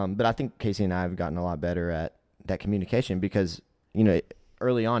I think Casey and I have gotten a lot better at that communication because, you know,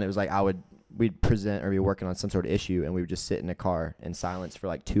 early on it was like we'd present or be working on some sort of issue, and we would just sit in a car in silence for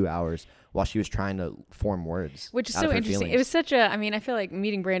like 2 hours while she was trying to form words. Which is so interesting. Feelings. It was such a, I mean, I feel like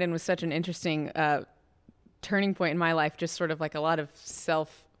meeting Brandon was such an interesting turning point in my life. Just sort of like a lot of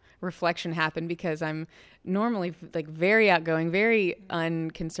self-reflection happened because I'm normally like very outgoing, very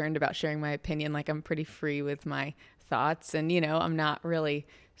unconcerned about sharing my opinion. Like I'm pretty free with my thoughts, and, you know, I'm not really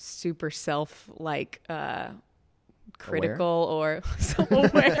super critical or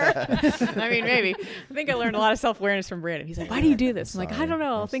self-aware. I mean, maybe. I think I learned a lot of self-awareness from Brandon. He's like, why do you do this? I'm like, I don't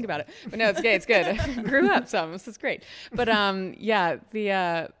know. I'll think about it. But no, it's good. I grew up some. This is great. But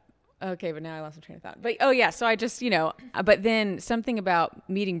okay, but now I lost my train of thought. But so I just, you know, but then something about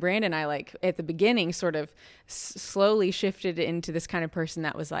meeting Brandon, I like at the beginning sort of slowly shifted into this kind of person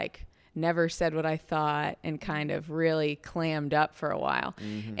that was like, never said what I thought and kind of really clammed up for a while.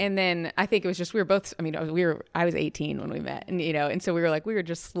 Mm-hmm. And then I think it was just, I was 18 when we met, and, you know, and so we were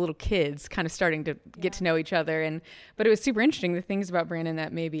just little kids kind of starting to get to know each other. But it was super interesting, the things about Brandon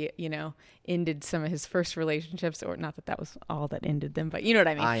that maybe, you know, ended some of his first relationships, or not that was all that ended them, but you know what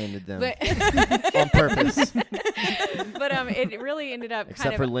I mean? I ended them on purpose. But it really ended up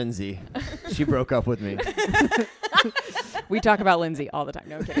except for Lindsay. She broke up with me. We talk about Lindsay all the time.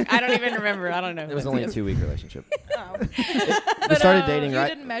 No, I'm kidding. I don't even remember. I don't know. It was only a 2-week relationship. We started dating right.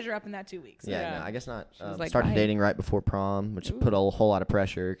 You didn't measure up in that 2 weeks. Yeah, no, I guess not. Like, started dating right before prom, which put a whole lot of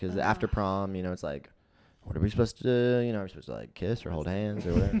pressure because after prom, you know, it's like, what are we supposed to do? You know, are we supposed to like kiss or hold hands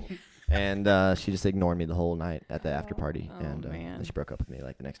or whatever? And she just ignored me the whole night at the after party, and then she broke up with me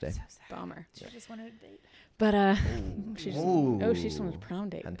like the next day. So bummer. She just wanted a date. But she just wanted a prom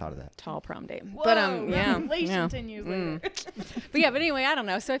date. Hadn't thought of that. Tall prom date. Whoa, but 10 years later. But anyway, I don't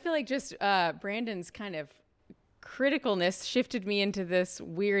know. So I feel like just Brandon's kind of criticalness shifted me into this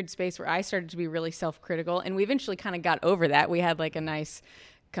weird space where I started to be really self-critical, and we eventually kind of got over that. We had like a nice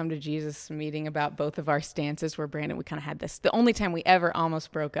come to Jesus meeting about both of our stances where Brandon, we kind of had this, the only time we ever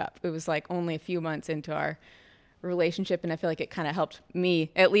almost broke up. It was like only a few months into our relationship, and I feel like it kind of helped me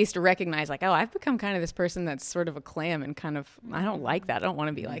at least to recognize like, oh, I've become kind of this person that's sort of a clam, and kind of, I don't like that. I don't want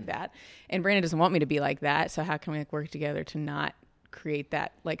to be like that. And Brandon doesn't want me to be like that. So how can we like work together to not create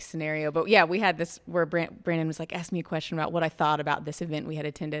that like scenario? But yeah, we had this where Brandon was like, asked me a question about what I thought about this event we had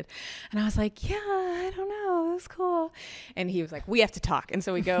attended. And I was like, yeah, I don't know. It was cool. And he was like, we have to talk. And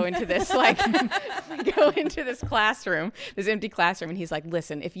so we go into this, like, we go into this classroom, this empty classroom. And he's like,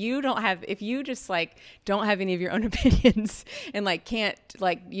 listen, if you just like, don't have any of your own opinions and like, can't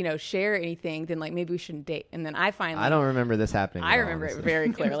like, you know, share anything, then like, maybe we shouldn't date. And then I don't remember this happening. I remember it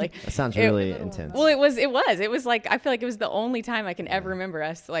very clearly. That sounds really intense. Well, it was like, I feel like it was the only time I can ever remember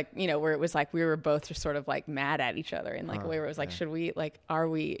us, like, you know, where it was like we were both just sort of like mad at each other in like a way where it was like, should we, like, are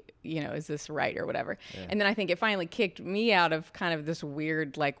we, you know, is this right or whatever? Yeah. And then I think it finally kicked me out of kind of this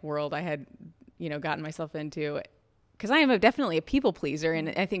weird like world I had, you know, gotten myself into, because I am definitely a people pleaser, and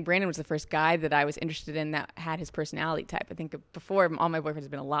I think Brandon was the first guy that I was interested in that had his personality type. I think before, all my boyfriends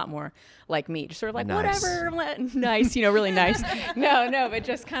have been a lot more like me, just sort of like whatever, nice, you know, really nice. No, but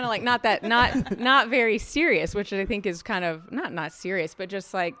just kind of like not very serious, which I think is kind of not serious, but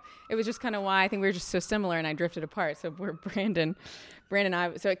just like it was just kind of why I think we were just so similar, and I drifted apart. So we're Brandon and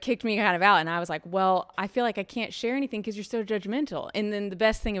I, so it kicked me kind of out, and I was like, well, I feel like I can't share anything because you're so judgmental. And then the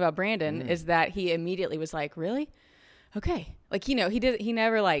best thing about Brandon is that he immediately was like, really? Okay. Like, you know, he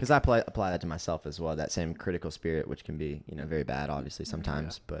never like, because I apply that to myself as well, that same critical spirit, which can be, you know, very bad obviously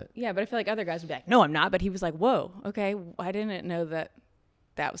sometimes, but I feel like other guys would be like, no, I'm not. But he was like, whoa, okay, I didn't know that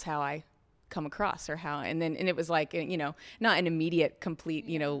was how I come across, or how, and it was like, you know, not an immediate complete,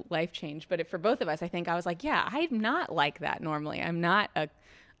 you know, life change, but for both of us, I think I was like, yeah, I'm not like that normally. I'm not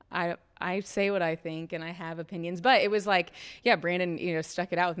I say what I think, and I have opinions. But it was like, yeah, Brandon, you know,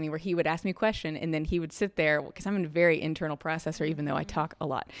 stuck it out with me where he would ask me a question, and then he would sit there, because I'm a very internal processor, even though I talk a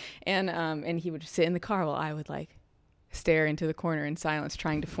lot. And he would sit in the car while I would like stare into the corner in silence,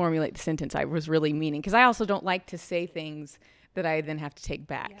 trying to formulate the sentence I was really meaning. Because I also don't like to say things that I then have to take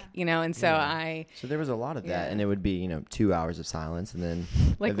back, Yeah. And so So there was a lot of that, Yeah. and it would be 2 hours of silence, and then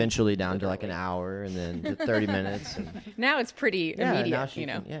Like, eventually down to like an hour, and then to 30 minutes. And now it's pretty now immediate, she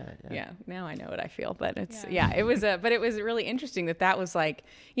can- now I know what I feel, but it's Yeah. it was but it was really interesting that was like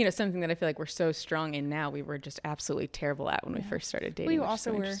something that I feel like we're so strong in now. We were just absolutely terrible at when we first started dating. We which is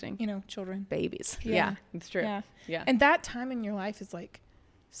also so were, interesting. children. Babies. Yeah. Yeah, it's true. Yeah. And that time in your life is like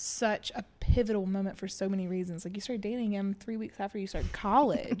such a pivotal moment for so many reasons. Like you started dating him 3 weeks after you started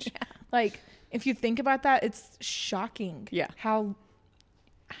college. Like if you think about that, it's shocking. Yeah. How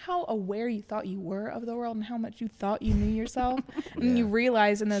aware you thought you were of the world and how much you thought you knew yourself. And you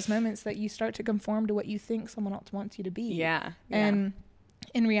realize in those moments that you start to conform to what you think someone else wants you to be. Yeah. And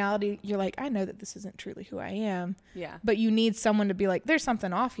in reality, you're like, I know that this isn't truly who I am. Yeah. But you need someone to be like, there's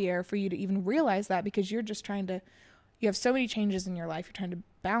something off here for you to even realize that, because you're just trying to, you have so many changes in your life. You're trying to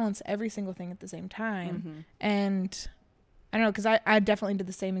balance every single thing at the same time. Mm-hmm. And I don't know, because I definitely did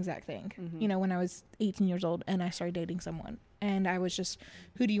the same exact thing, when I was 18 years old and I started dating someone. And I was just,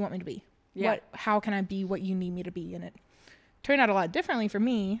 who do you want me to be? Yeah. How can I be what you need me to be? And it turned out a lot differently for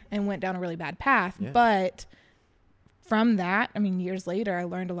me and went down a really bad path. Yeah. But from that, I mean, years later, I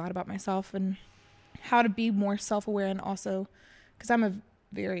learned a lot about myself and how to be more self-aware, and also because I'm a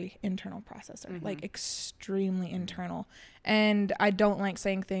very internal processor, like extremely internal. And I don't like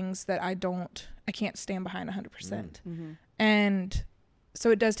saying things that I can't stand behind 100%. And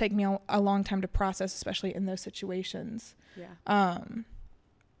so it does take me a long time to process, especially in those situations. Yeah.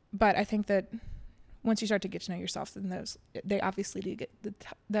 But I think that once you start to get to know yourself, then they obviously do get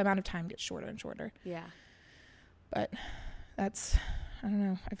the amount of time gets shorter and shorter. Yeah. But that's, I don't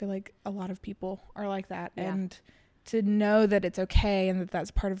know, I feel like a lot of people are like that. Yeah. And to know that it's okay and that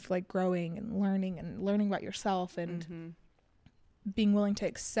that's part of like growing and learning about yourself and being willing to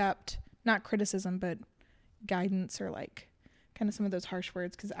accept not criticism but guidance, or like kind of some of those harsh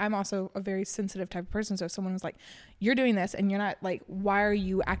words, because I'm also a very sensitive type of person. So if someone was like, you're doing this and you're not, like, why are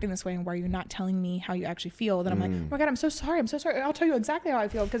you acting this way and why are you not telling me how you actually feel, then I'm like, oh my God, I'm so sorry, I'll tell you exactly how I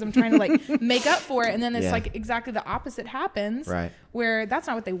feel, because I'm trying to like make up for it. And then it's like exactly the opposite happens, Right. where that's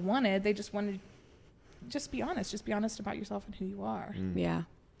not what they wanted. They just wanted just be honest about yourself and who you are. Yeah.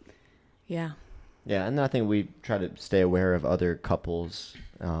 Yeah. Yeah, and I think we try to stay aware of other couples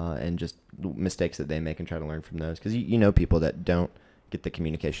and just mistakes that they make and try to learn from those. Because you know people that don't get the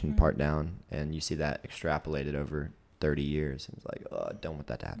communication part down, and you see that extrapolated over 30 years. And it's like, oh, I don't want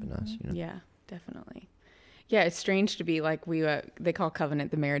that to happen to us. Yeah, definitely. Yeah, it's strange to be like they call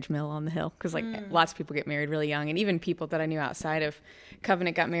Covenant the marriage mill on the hill, because like lots of people get married really young, and even people that I knew outside of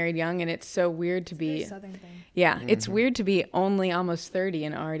Covenant got married young, and it's so weird to be. Southern thing. Yeah, it's weird to be only almost 30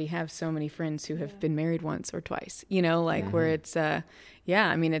 and already have so many friends who have been married once or twice. Where it's I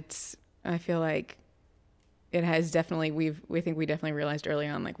mean I feel like it has definitely we definitely realized early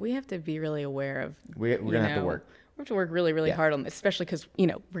on, like, we have to be really aware of We're gonna have to work. We have to work really, really hard on this, especially because,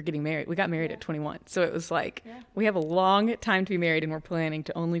 we're getting married. We got married at 21. So it was like, we have a long time to be married, and we're planning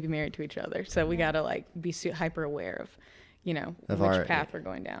to only be married to each other. So we got to like be hyper aware of, which path we're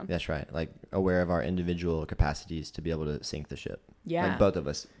going down. That's right. Like, aware of our individual capacities to be able to sink the ship. Yeah. Like, both of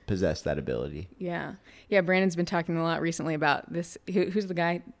us possess that ability. Yeah. Yeah. Brandon's been talking a lot recently about this. Who's the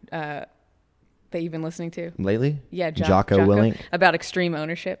guy that you've been listening to Lately? Yeah, Jocko Willink. About extreme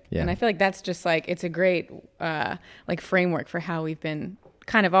ownership. Yeah. And I feel like that's just like, it's a great like framework for how we've been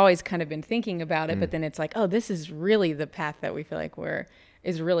always been thinking about it. But then it's like, oh, this is really the path that we feel like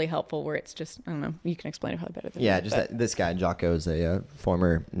is really helpful, where it's just, I don't know, you can explain it probably better than me. This guy Jocko is a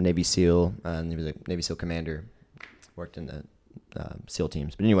former Navy SEAL, and he was a Navy SEAL commander, worked in the SEAL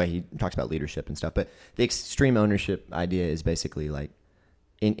teams. But anyway, he talks about leadership and stuff. But the extreme ownership idea is basically like,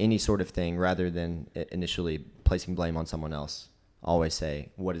 in any sort of thing, rather than initially placing blame on someone else, always say,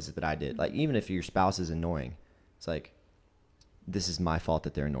 what is it that I did? Like, even if your spouse is annoying, it's like, this is my fault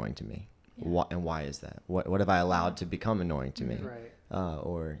that they're annoying to me. Yeah. Why is that? What have I allowed to become annoying to me? Right.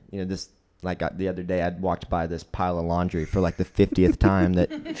 Or, this, like the other day, I'd walked by this pile of laundry for like the 50th time,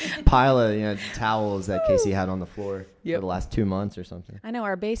 that pile of, towels that Casey had on the floor for the last 2 months or something. I know,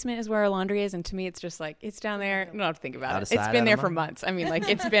 our basement is where our laundry is, and to me it's just like, it's down there. I don't have to think about it. Sight, It's been there out of for mind. months. I mean, like,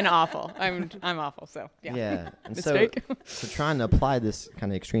 it's been awful. I'm awful, so yeah. Yeah. And Mistake. so trying to apply this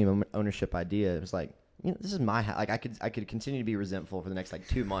kind of extreme ownership idea, it was like, this is my house. Like, I could continue to be resentful for the next like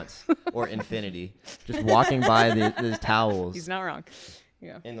 2 months or infinity, just walking by these towels. He's not wrong.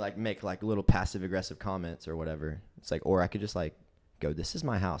 Yeah. And like make like little passive aggressive comments or whatever. It's like, or I could just like go, this is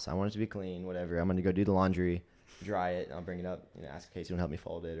my house. I want it to be clean, whatever. I'm going to go do the laundry. dry it and I'll bring it up, ask Casey to help me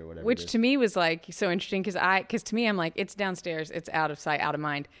fold it or whatever. Which to me was like so interesting because to me, I'm like, it's downstairs, it's out of sight, out of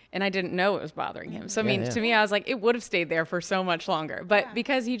mind. And I didn't know it was bothering him. So, I mean, to me, I was like, it would have stayed there for so much longer. But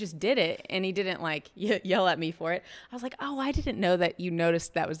because he just did it and he didn't like yell at me for it, I was like, oh, I didn't know that you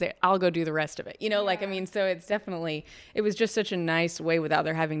noticed that was there. I'll go do the rest of it. Like, I mean, so it's definitely, it was just such a nice way without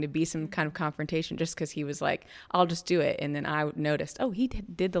there having to be some kind of confrontation just because he was like, I'll just do it. And then I noticed, oh, he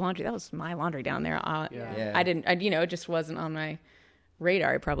did the laundry. That was my laundry down there. I didn't, it just wasn't on my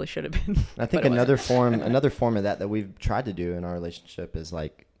radar. It probably should have been. I think another form of that we've tried to do in our relationship is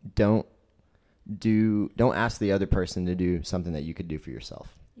like, don't ask the other person to do something that you could do for yourself.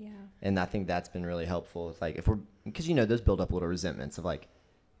 Yeah. And I think that's been really helpful. It's like because those build up little resentments of like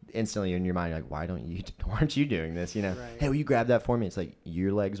instantly in your mind, you're like, why aren't you doing this? Right. Hey, will you grab that for me? It's like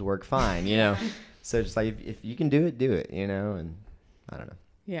your legs work fine, So just like if you can do it, and I don't know.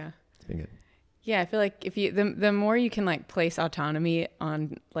 Yeah. It's been good. Yeah, I feel like if you the more you can like place autonomy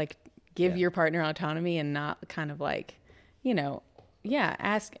on like give your partner autonomy and not kind of like,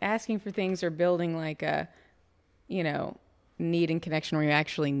 asking for things or building like a, need and connection where you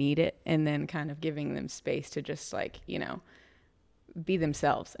actually need it, and then kind of giving them space to just like, be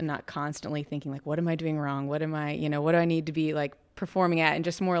themselves and not constantly thinking like, what am I doing wrong? What am I, what do I need to be like performing at? And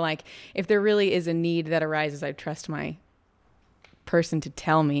just more like, if there really is a need that arises, I trust my person to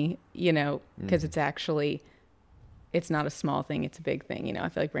tell me, because it's not a small thing. It's a big thing. I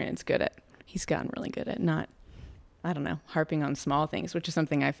feel like Brandon's he's gotten really good at not, I don't know, harping on small things, which is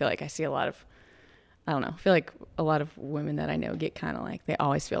something I feel like I see a lot of, I don't know, I feel like a lot of women that I know get kind of like, they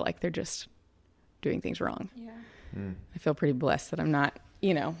always feel like they're just doing things wrong. Yeah. I feel pretty blessed that I'm not,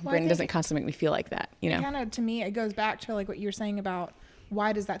 Brandon doesn't constantly make me feel like that, Kind of, to me, it goes back to like what you were saying about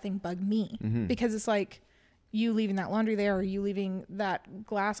why does that thing bug me? Mm-hmm. Because it's like you leaving that laundry there or you leaving that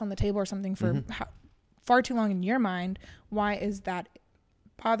glass on the table or something for far too long in your mind. Why is that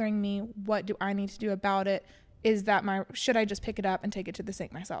bothering me? What do I need to do about it? Is that should I just pick it up and take it to the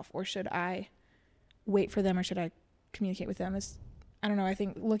sink myself? Or should I wait for them, or should I communicate with them? I don't know. I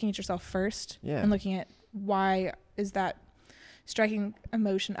think looking at yourself first and looking at why is that striking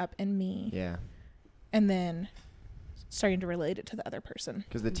emotion up in me? Yeah. And then starting to relate it to the other person.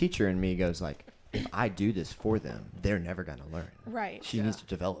 Because the teacher in me goes like, if I do this for them, they're never going to learn. Right. She needs to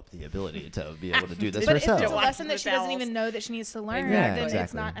develop the ability to be able to do this but herself. If it's a lesson that she doesn't even know that she needs to learn, then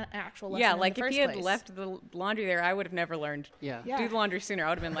it's not an actual lesson. Yeah, like in the if first he had place. left the laundry there, I would have never learned Yeah. do the laundry sooner. I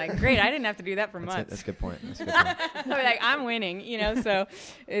would have been like, great, I didn't have to do that for months. That's a good point. I'd be like, I'm winning, so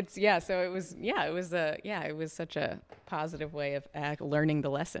it's, so it was such a positive way of learning the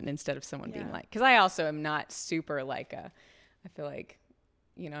lesson instead of someone being like, because I also am not super like I feel like,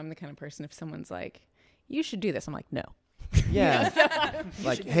 I'm the kind of person, if someone's like, you should do this, I'm like, no. Yeah.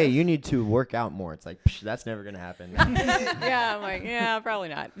 Like, hey, you need to work out more. It's like, that's never going to happen. Yeah, I'm like, yeah, probably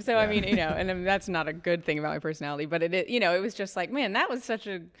not. So, I mean, and that's not a good thing about my personality, but it was just like, man, that was such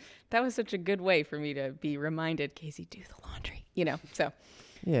a good way for me to be reminded, Casey, do the laundry, so.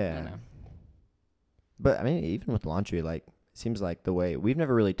 Yeah. I don't know. But, I mean, even with laundry, like, it seems like the way, we've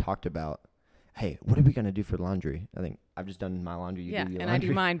never really talked about, hey, what are we going to do for laundry? I think I've just done my laundry. You do your laundry. I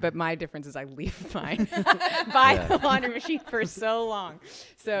do mine, but my difference is I leave mine by the laundry machine for so long.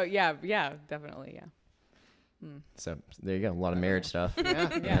 So, yeah, definitely, yeah. So, there you go. A lot of marriage stuff.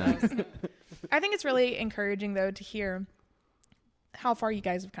 Yeah. I think it's really encouraging, though, to hear how far you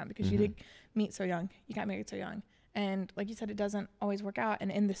guys have come, because you did meet so young. You got married so young. And like you said, it doesn't always work out.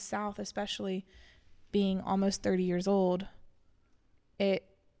 And in the South, especially being almost 30 years old,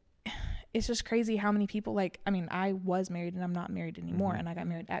 it's just crazy how many people, like, I mean, I was married and I'm not married anymore. And I got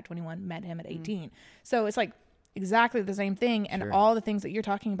married at 21, met him at 18. So it's like exactly the same thing. And all the things that you're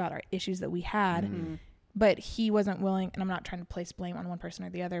talking about are issues that we had, but he wasn't willing. And I'm not trying to place blame on one person or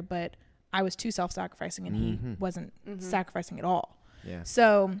the other, but I was too self-sacrificing and he wasn't sacrificing at all. Yeah.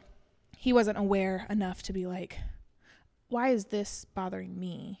 So he wasn't aware enough to be like, why is this bothering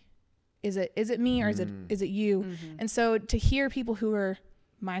me? Is it me or is it you? And so to hear people who are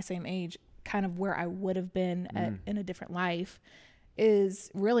my same age, kind of where I would have been in a different life, is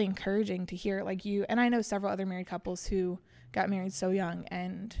really encouraging to hear. Like you, and I know several other married couples who got married so young,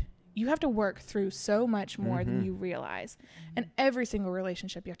 and you have to work through so much more than you realize. And every single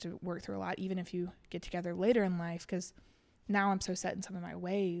relationship you have to work through a lot, even if you get together later in life, because now I'm so set in some of my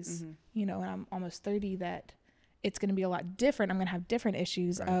ways, and I'm almost 30, that it's going to be a lot different. I'm going to have different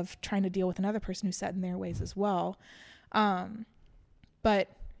issues of trying to deal with another person who's set in their ways as well. But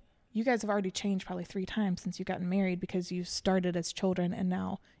you guys have already changed probably 3 times since you've gotten married, because you started as children and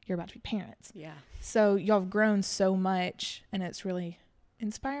now you're about to be parents. Yeah. So y'all have grown so much, and it's really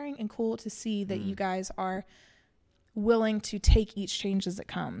inspiring and cool to see that you guys are willing to take each change as it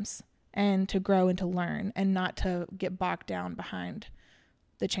comes and to grow and to learn and not to get bogged down behind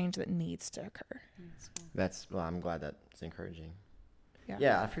the change that needs to occur. Well, I'm glad that's encouraging. Yeah.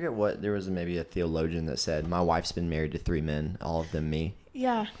 Yeah, I forget what, there was maybe a theologian that said, my wife's been married to 3 men, all of them me.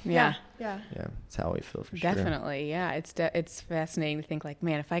 Yeah. Yeah. Yeah, that's how we feel for sure. Definitely. Yeah. It's fascinating to think like,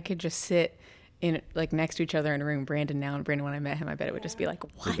 man, if I could just sit in like next to each other in a room, Brandon now and Brandon when I met him, I bet it would just be like,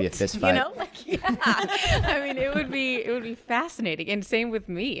 what? It'd be a fist fight. You know, like, yeah. I mean, it would be fascinating. And same with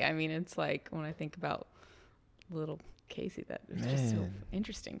me. I mean, it's like when I think about little Casey, that is just so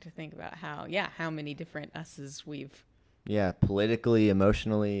interesting to think about how many different us's we've. Yeah, politically,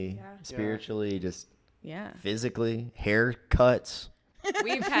 emotionally, spiritually, just physically, haircuts.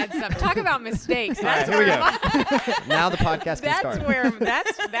 We've had some. Talk about mistakes. That's Here we go. Now the podcast can start.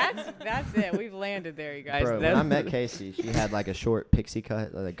 That's it. We've landed there, you guys. Bro, when I met Casey, she had like a short pixie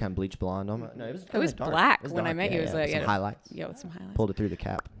cut, like kind of bleach blonde. No, it was dark. Black it was when I met you. It was like some highlights. Yeah, with some highlights. Pulled it through the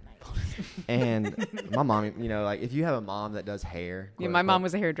cap. And my mom, you know, like if you have a mom that does hair. Yeah, my mom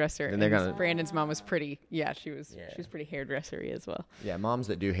was a hairdresser. And they're gonna. Brandon's mom was pretty. Yeah, she was pretty hairdressery as well. Yeah, moms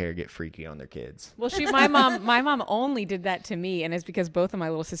that do hair get freaky on their kids. Well, my mom only did that to me, and it's because both of my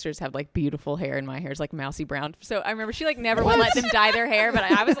little sisters have like beautiful hair, and my hair is like mousy brown. So I remember she like never would let them dye their hair, but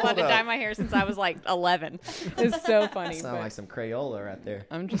I was allowed to dye my hair since I was like 11. It's so funny. Sound like some Crayola right there.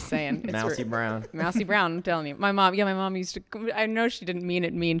 I'm just saying. It's Mousy brown. Mousy brown. I'm telling you, my mom used to. I know she didn't mean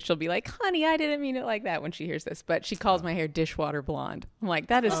it mean. She'll be like, "Honey, I didn't mean it like that" when she hears this, but she calls my hair dishwater blonde. I'm like,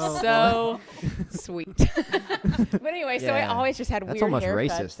 that is so sweet. But anyway, so I always just had That's weird almost haircuts.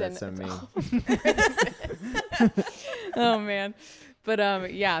 racist. That's so mean. Oh man. But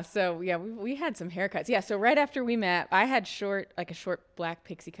we had some haircuts. Yeah, so right after we met, I had a short black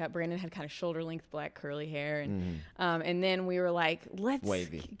pixie cut. Brandon had kind of shoulder length black curly hair, and then we were like, let's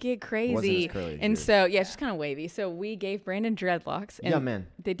get crazy. Wasn't as curly as and yours. so it's just kind of wavy. So we gave Brandon dreadlocks, and Yeah, man.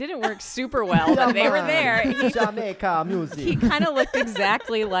 they didn't work super well, but they were there. Jamaica music. He kind of looked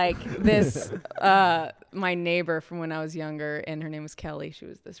exactly like this. My neighbor from when I was younger, and her name was Kelly. She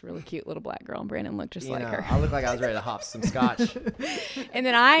was this really cute little black girl, and Brandon looked just like her. I looked like I was ready to hop some scotch. And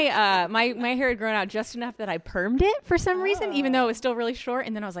then my hair had grown out just enough that I permed it for some reason, even though it was still really short.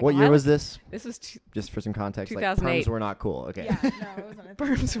 And then I was like, what year was this? This was just for some context. 2008. Like, perms were not cool. Okay. Yeah, no, it wasn't.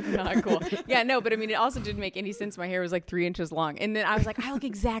 Perms were not cool. Yeah, no, but I mean, it also didn't make any sense. My hair was like 3 inches long. And then I was like, I look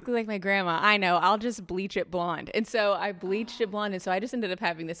exactly like my grandma. I know. I'll just bleach it blonde. And so I bleached it blonde. And so I just ended up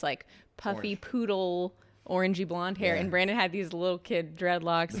having this like puffy poodle orangey blonde hair. Yeah. And Brandon had these little kid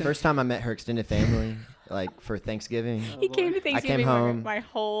dreadlocks. The first time I met her extended family, like for Thanksgiving, he came to Thanksgiving. I came home. My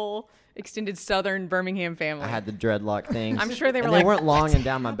whole extended southern Birmingham family. I had the dreadlock things. I'm sure they were and like, they weren't long "What's and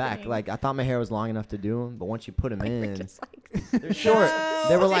down my back. happening?" Like I thought my hair was long enough to do them, but once you put them in, Just they're short.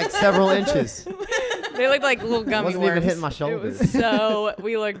 They were like several inches. They looked like little gummy Wasn't worms. even hitting my It shoulders. was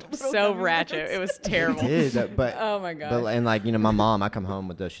we looked so ratchet. It was terrible. It did, but Oh my god. and like my mom, I come home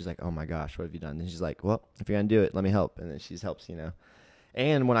with those. She's like, "Oh my gosh, what have you done?" And she's like, "Well, if you're gonna do it, let me help." And then she helps,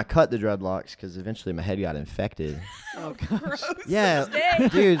 And when I cut the dreadlocks, because eventually my head got infected. Oh gosh. Yeah,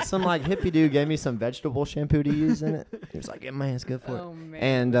 dude, some like hippie dude gave me some vegetable shampoo to use in it. He was like, "Yeah, man, it's good for it." Oh man.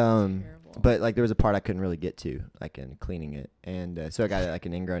 And terrible. but like there was a part I couldn't really get to, like in cleaning it, and so I got like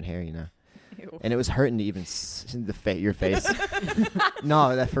an ingrown hair, Ew. and it was hurting to even your face.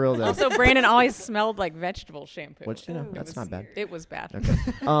 No, that for real though. Also, Brandon always smelled like vegetable shampoo. Which that's not bad. It was bad. Okay.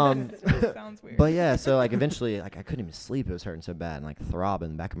 Sounds weird. But yeah, so like eventually, like I couldn't even sleep. It was hurting so bad, and like throbbing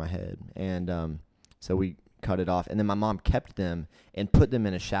in the back of my head. And so we cut it off, and then my mom kept them and put them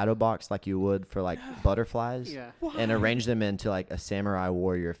in a shadow box like you would for like butterflies, Yeah. and arranged them into like a samurai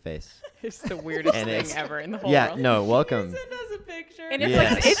warrior face. It's the weirdest And thing it's- ever in the whole Yeah, world. no, welcome. Send us a picture. And it's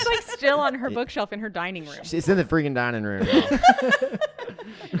Yes. like it's like still on her bookshelf in her dining room. It's in the freaking dining room.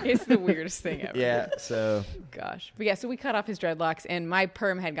 It's the weirdest thing ever. Yeah, so Gosh. But yeah, so we cut off his dreadlocks, and my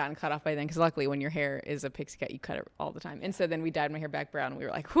perm had gotten cut off by then, because luckily when your hair is a pixie cut, you cut it all the time. And so then we dyed my hair back brown, and we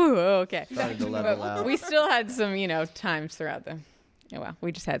were like, whew, okay. started to level But out. we still had some, times throughout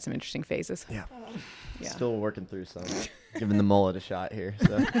we just had some interesting phases. Yeah. Yeah. Still working through some. Giving the mullet a shot here.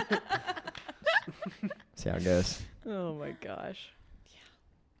 So see how it goes. Oh my gosh.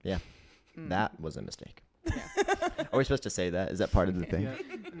 Yeah. Mm. That was a mistake. Yeah. Are we supposed to say that? Is that part of the thing? Yeah.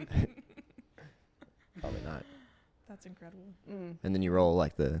 Probably not. That's incredible. Mm. And then you roll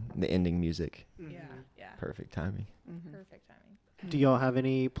like the ending music. Yeah, yeah. Perfect timing. Mhm. Perfect timing. Do y'all have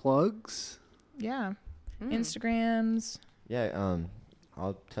any plugs? Yeah. Mm. Instagrams. Yeah,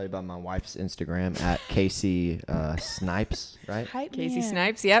 I'll tell you about my wife's Instagram at Casey Snipes, right? Hype Casey man.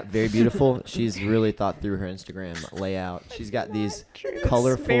 Snipes. Yep. Very beautiful. She's really thought through her Instagram layout. She's got these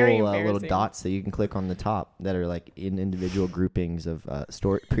colorful very little embarrassing. dots that you can click on the top that are like in individual groupings of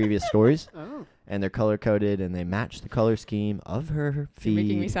previous stories. Oh. And they're color coded and they match the color scheme of her You're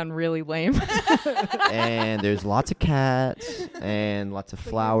making me feed. sound really lame. And there's lots of cats and lots of But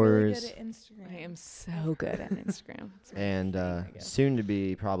you're flowers. really good at Instagram. I am so good at Instagram. It's really And cheating, I guess. soon to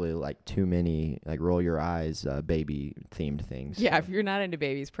be probably like too many like roll your eyes baby themed things. Yeah, if you're not into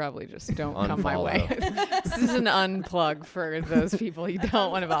babies, probably just don't come my Unfollow. way. This is an unplug for those people who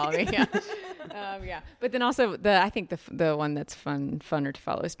don't want to follow me. Yeah. But then also I think the one that's funner to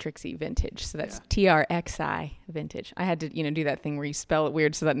follow is Trixie Vintage. So that's TRXI Vintage. I had to do that thing where you spell it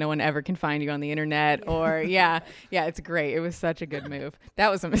weird so that no one ever can find you on the internet. Or yeah, it's great. It was such a good move. That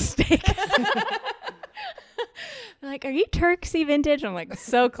was a mistake. Like, are you Turksy Vintage? I'm like,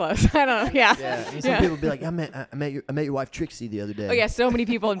 so close. I don't know. Yeah. Yeah, I mean, some people be like, I met your wife Trixie the other day. Oh yeah, so many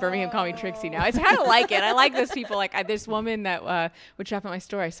people in Birmingham call me Trixie now. It's kind of like it. I like those people. Like this woman that would shop at my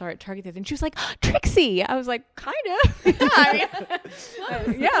store. I saw her at Target the other day, and she was like, Trixie. I was like, kind of. Yeah, I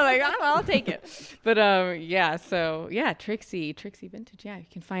mean, yeah, like I'll take it. But yeah. So yeah, Trixie Vintage. Yeah, you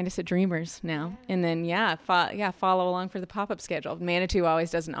can find us at Dreamers now, and then follow along for the pop-up schedule. Manitou always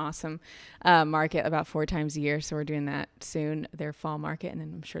does an awesome market about 4 times a year, so we're doing that soon. Their fall market, and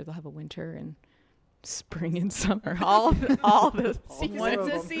then I'm sure they'll have a winter and spring and summer, all the seasons. Once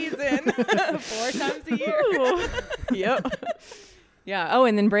a season, 4 times a year. Yep. Yeah. Oh,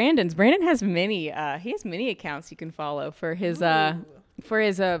 and then Brandon has many. He has many accounts you can follow for his workout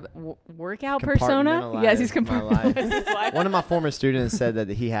persona. Yes, he's compartmentalized his life. One of my former students said that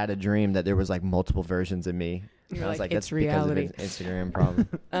he had a dream that there was like multiple versions of me. You're I was like, like, it's that's because of reality. his Instagram problem.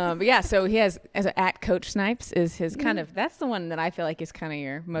 But yeah, so he has at Coach Snipes is his kind of, that's the one that I feel like is kind of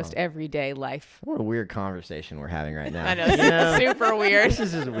your most everyday life. What a weird conversation we're having right now. I know, super weird. This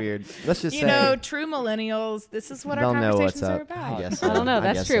is just weird. Let's just say True millennials, this is what our they'll know conversations what's are up. about. I guess I so. don't know.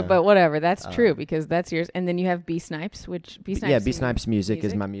 That's guess true, so. but whatever. That's true because that's yours. And then you have B Snipes, which B Snipes. Yeah, B Snipes music is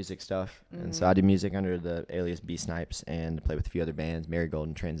music? my music stuff, and so I do music under the alias B Snipes, and play with a few other bands, Marigold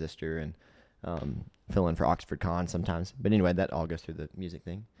and Transistor, and fill in for Oxford Con sometimes. But anyway, that all goes through the music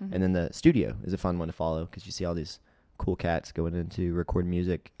thing. And then the studio is a fun one to follow because you see all these cool cats going into record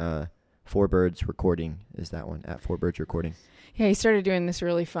music. Four Birds Recording is that one, at Four Birds Recording. Yeah, he started doing this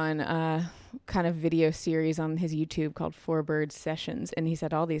really fun kind of video series on his YouTube called Four Birds Sessions, and he's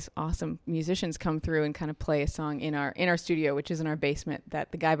had all these awesome musicians come through and kind of play a song in our studio, which is in our basement.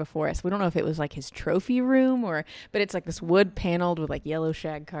 That the guy before us, we don't know if it was like his trophy room but it's like this wood paneled with like yellow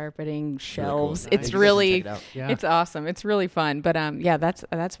shag carpeting, shelves. Nice. It's You really, guys should check it Yeah. it's awesome. It's really fun. But yeah,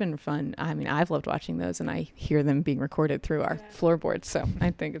 that's been fun. I mean, I've loved watching those, and I hear them being recorded through our floorboards. So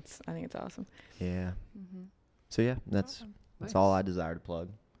I think it's awesome. Yeah. So yeah, that's Nice. all I desire to plug.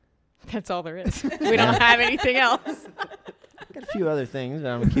 That's all there is. We don't have anything else. Got a few other things, but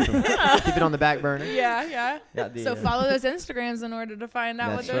I'm gonna keep it on the back burner. Yeah. Got the, So follow those Instagrams in order to find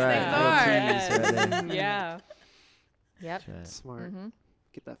out what That's those right. things are. Little tease right there. Yeah. Yep. That's right. Smart. Mm-hmm.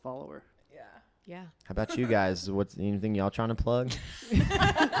 Get that follower. Yeah. How about you guys? What's anything y'all trying to plug?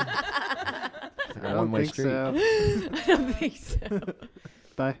 I don't One-way think street. so. I don't think so.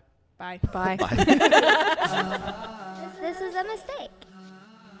 Bye. Bye. Bye. This is a mistake.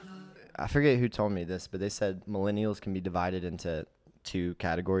 I forget who told me this, but they said millennials can be divided into 2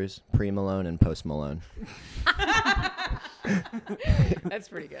 categories: pre-Malone and post-Malone. That's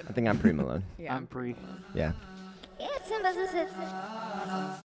pretty good. I think I'm pre-Malone. Yeah. I'm pre. Yeah. It's in business.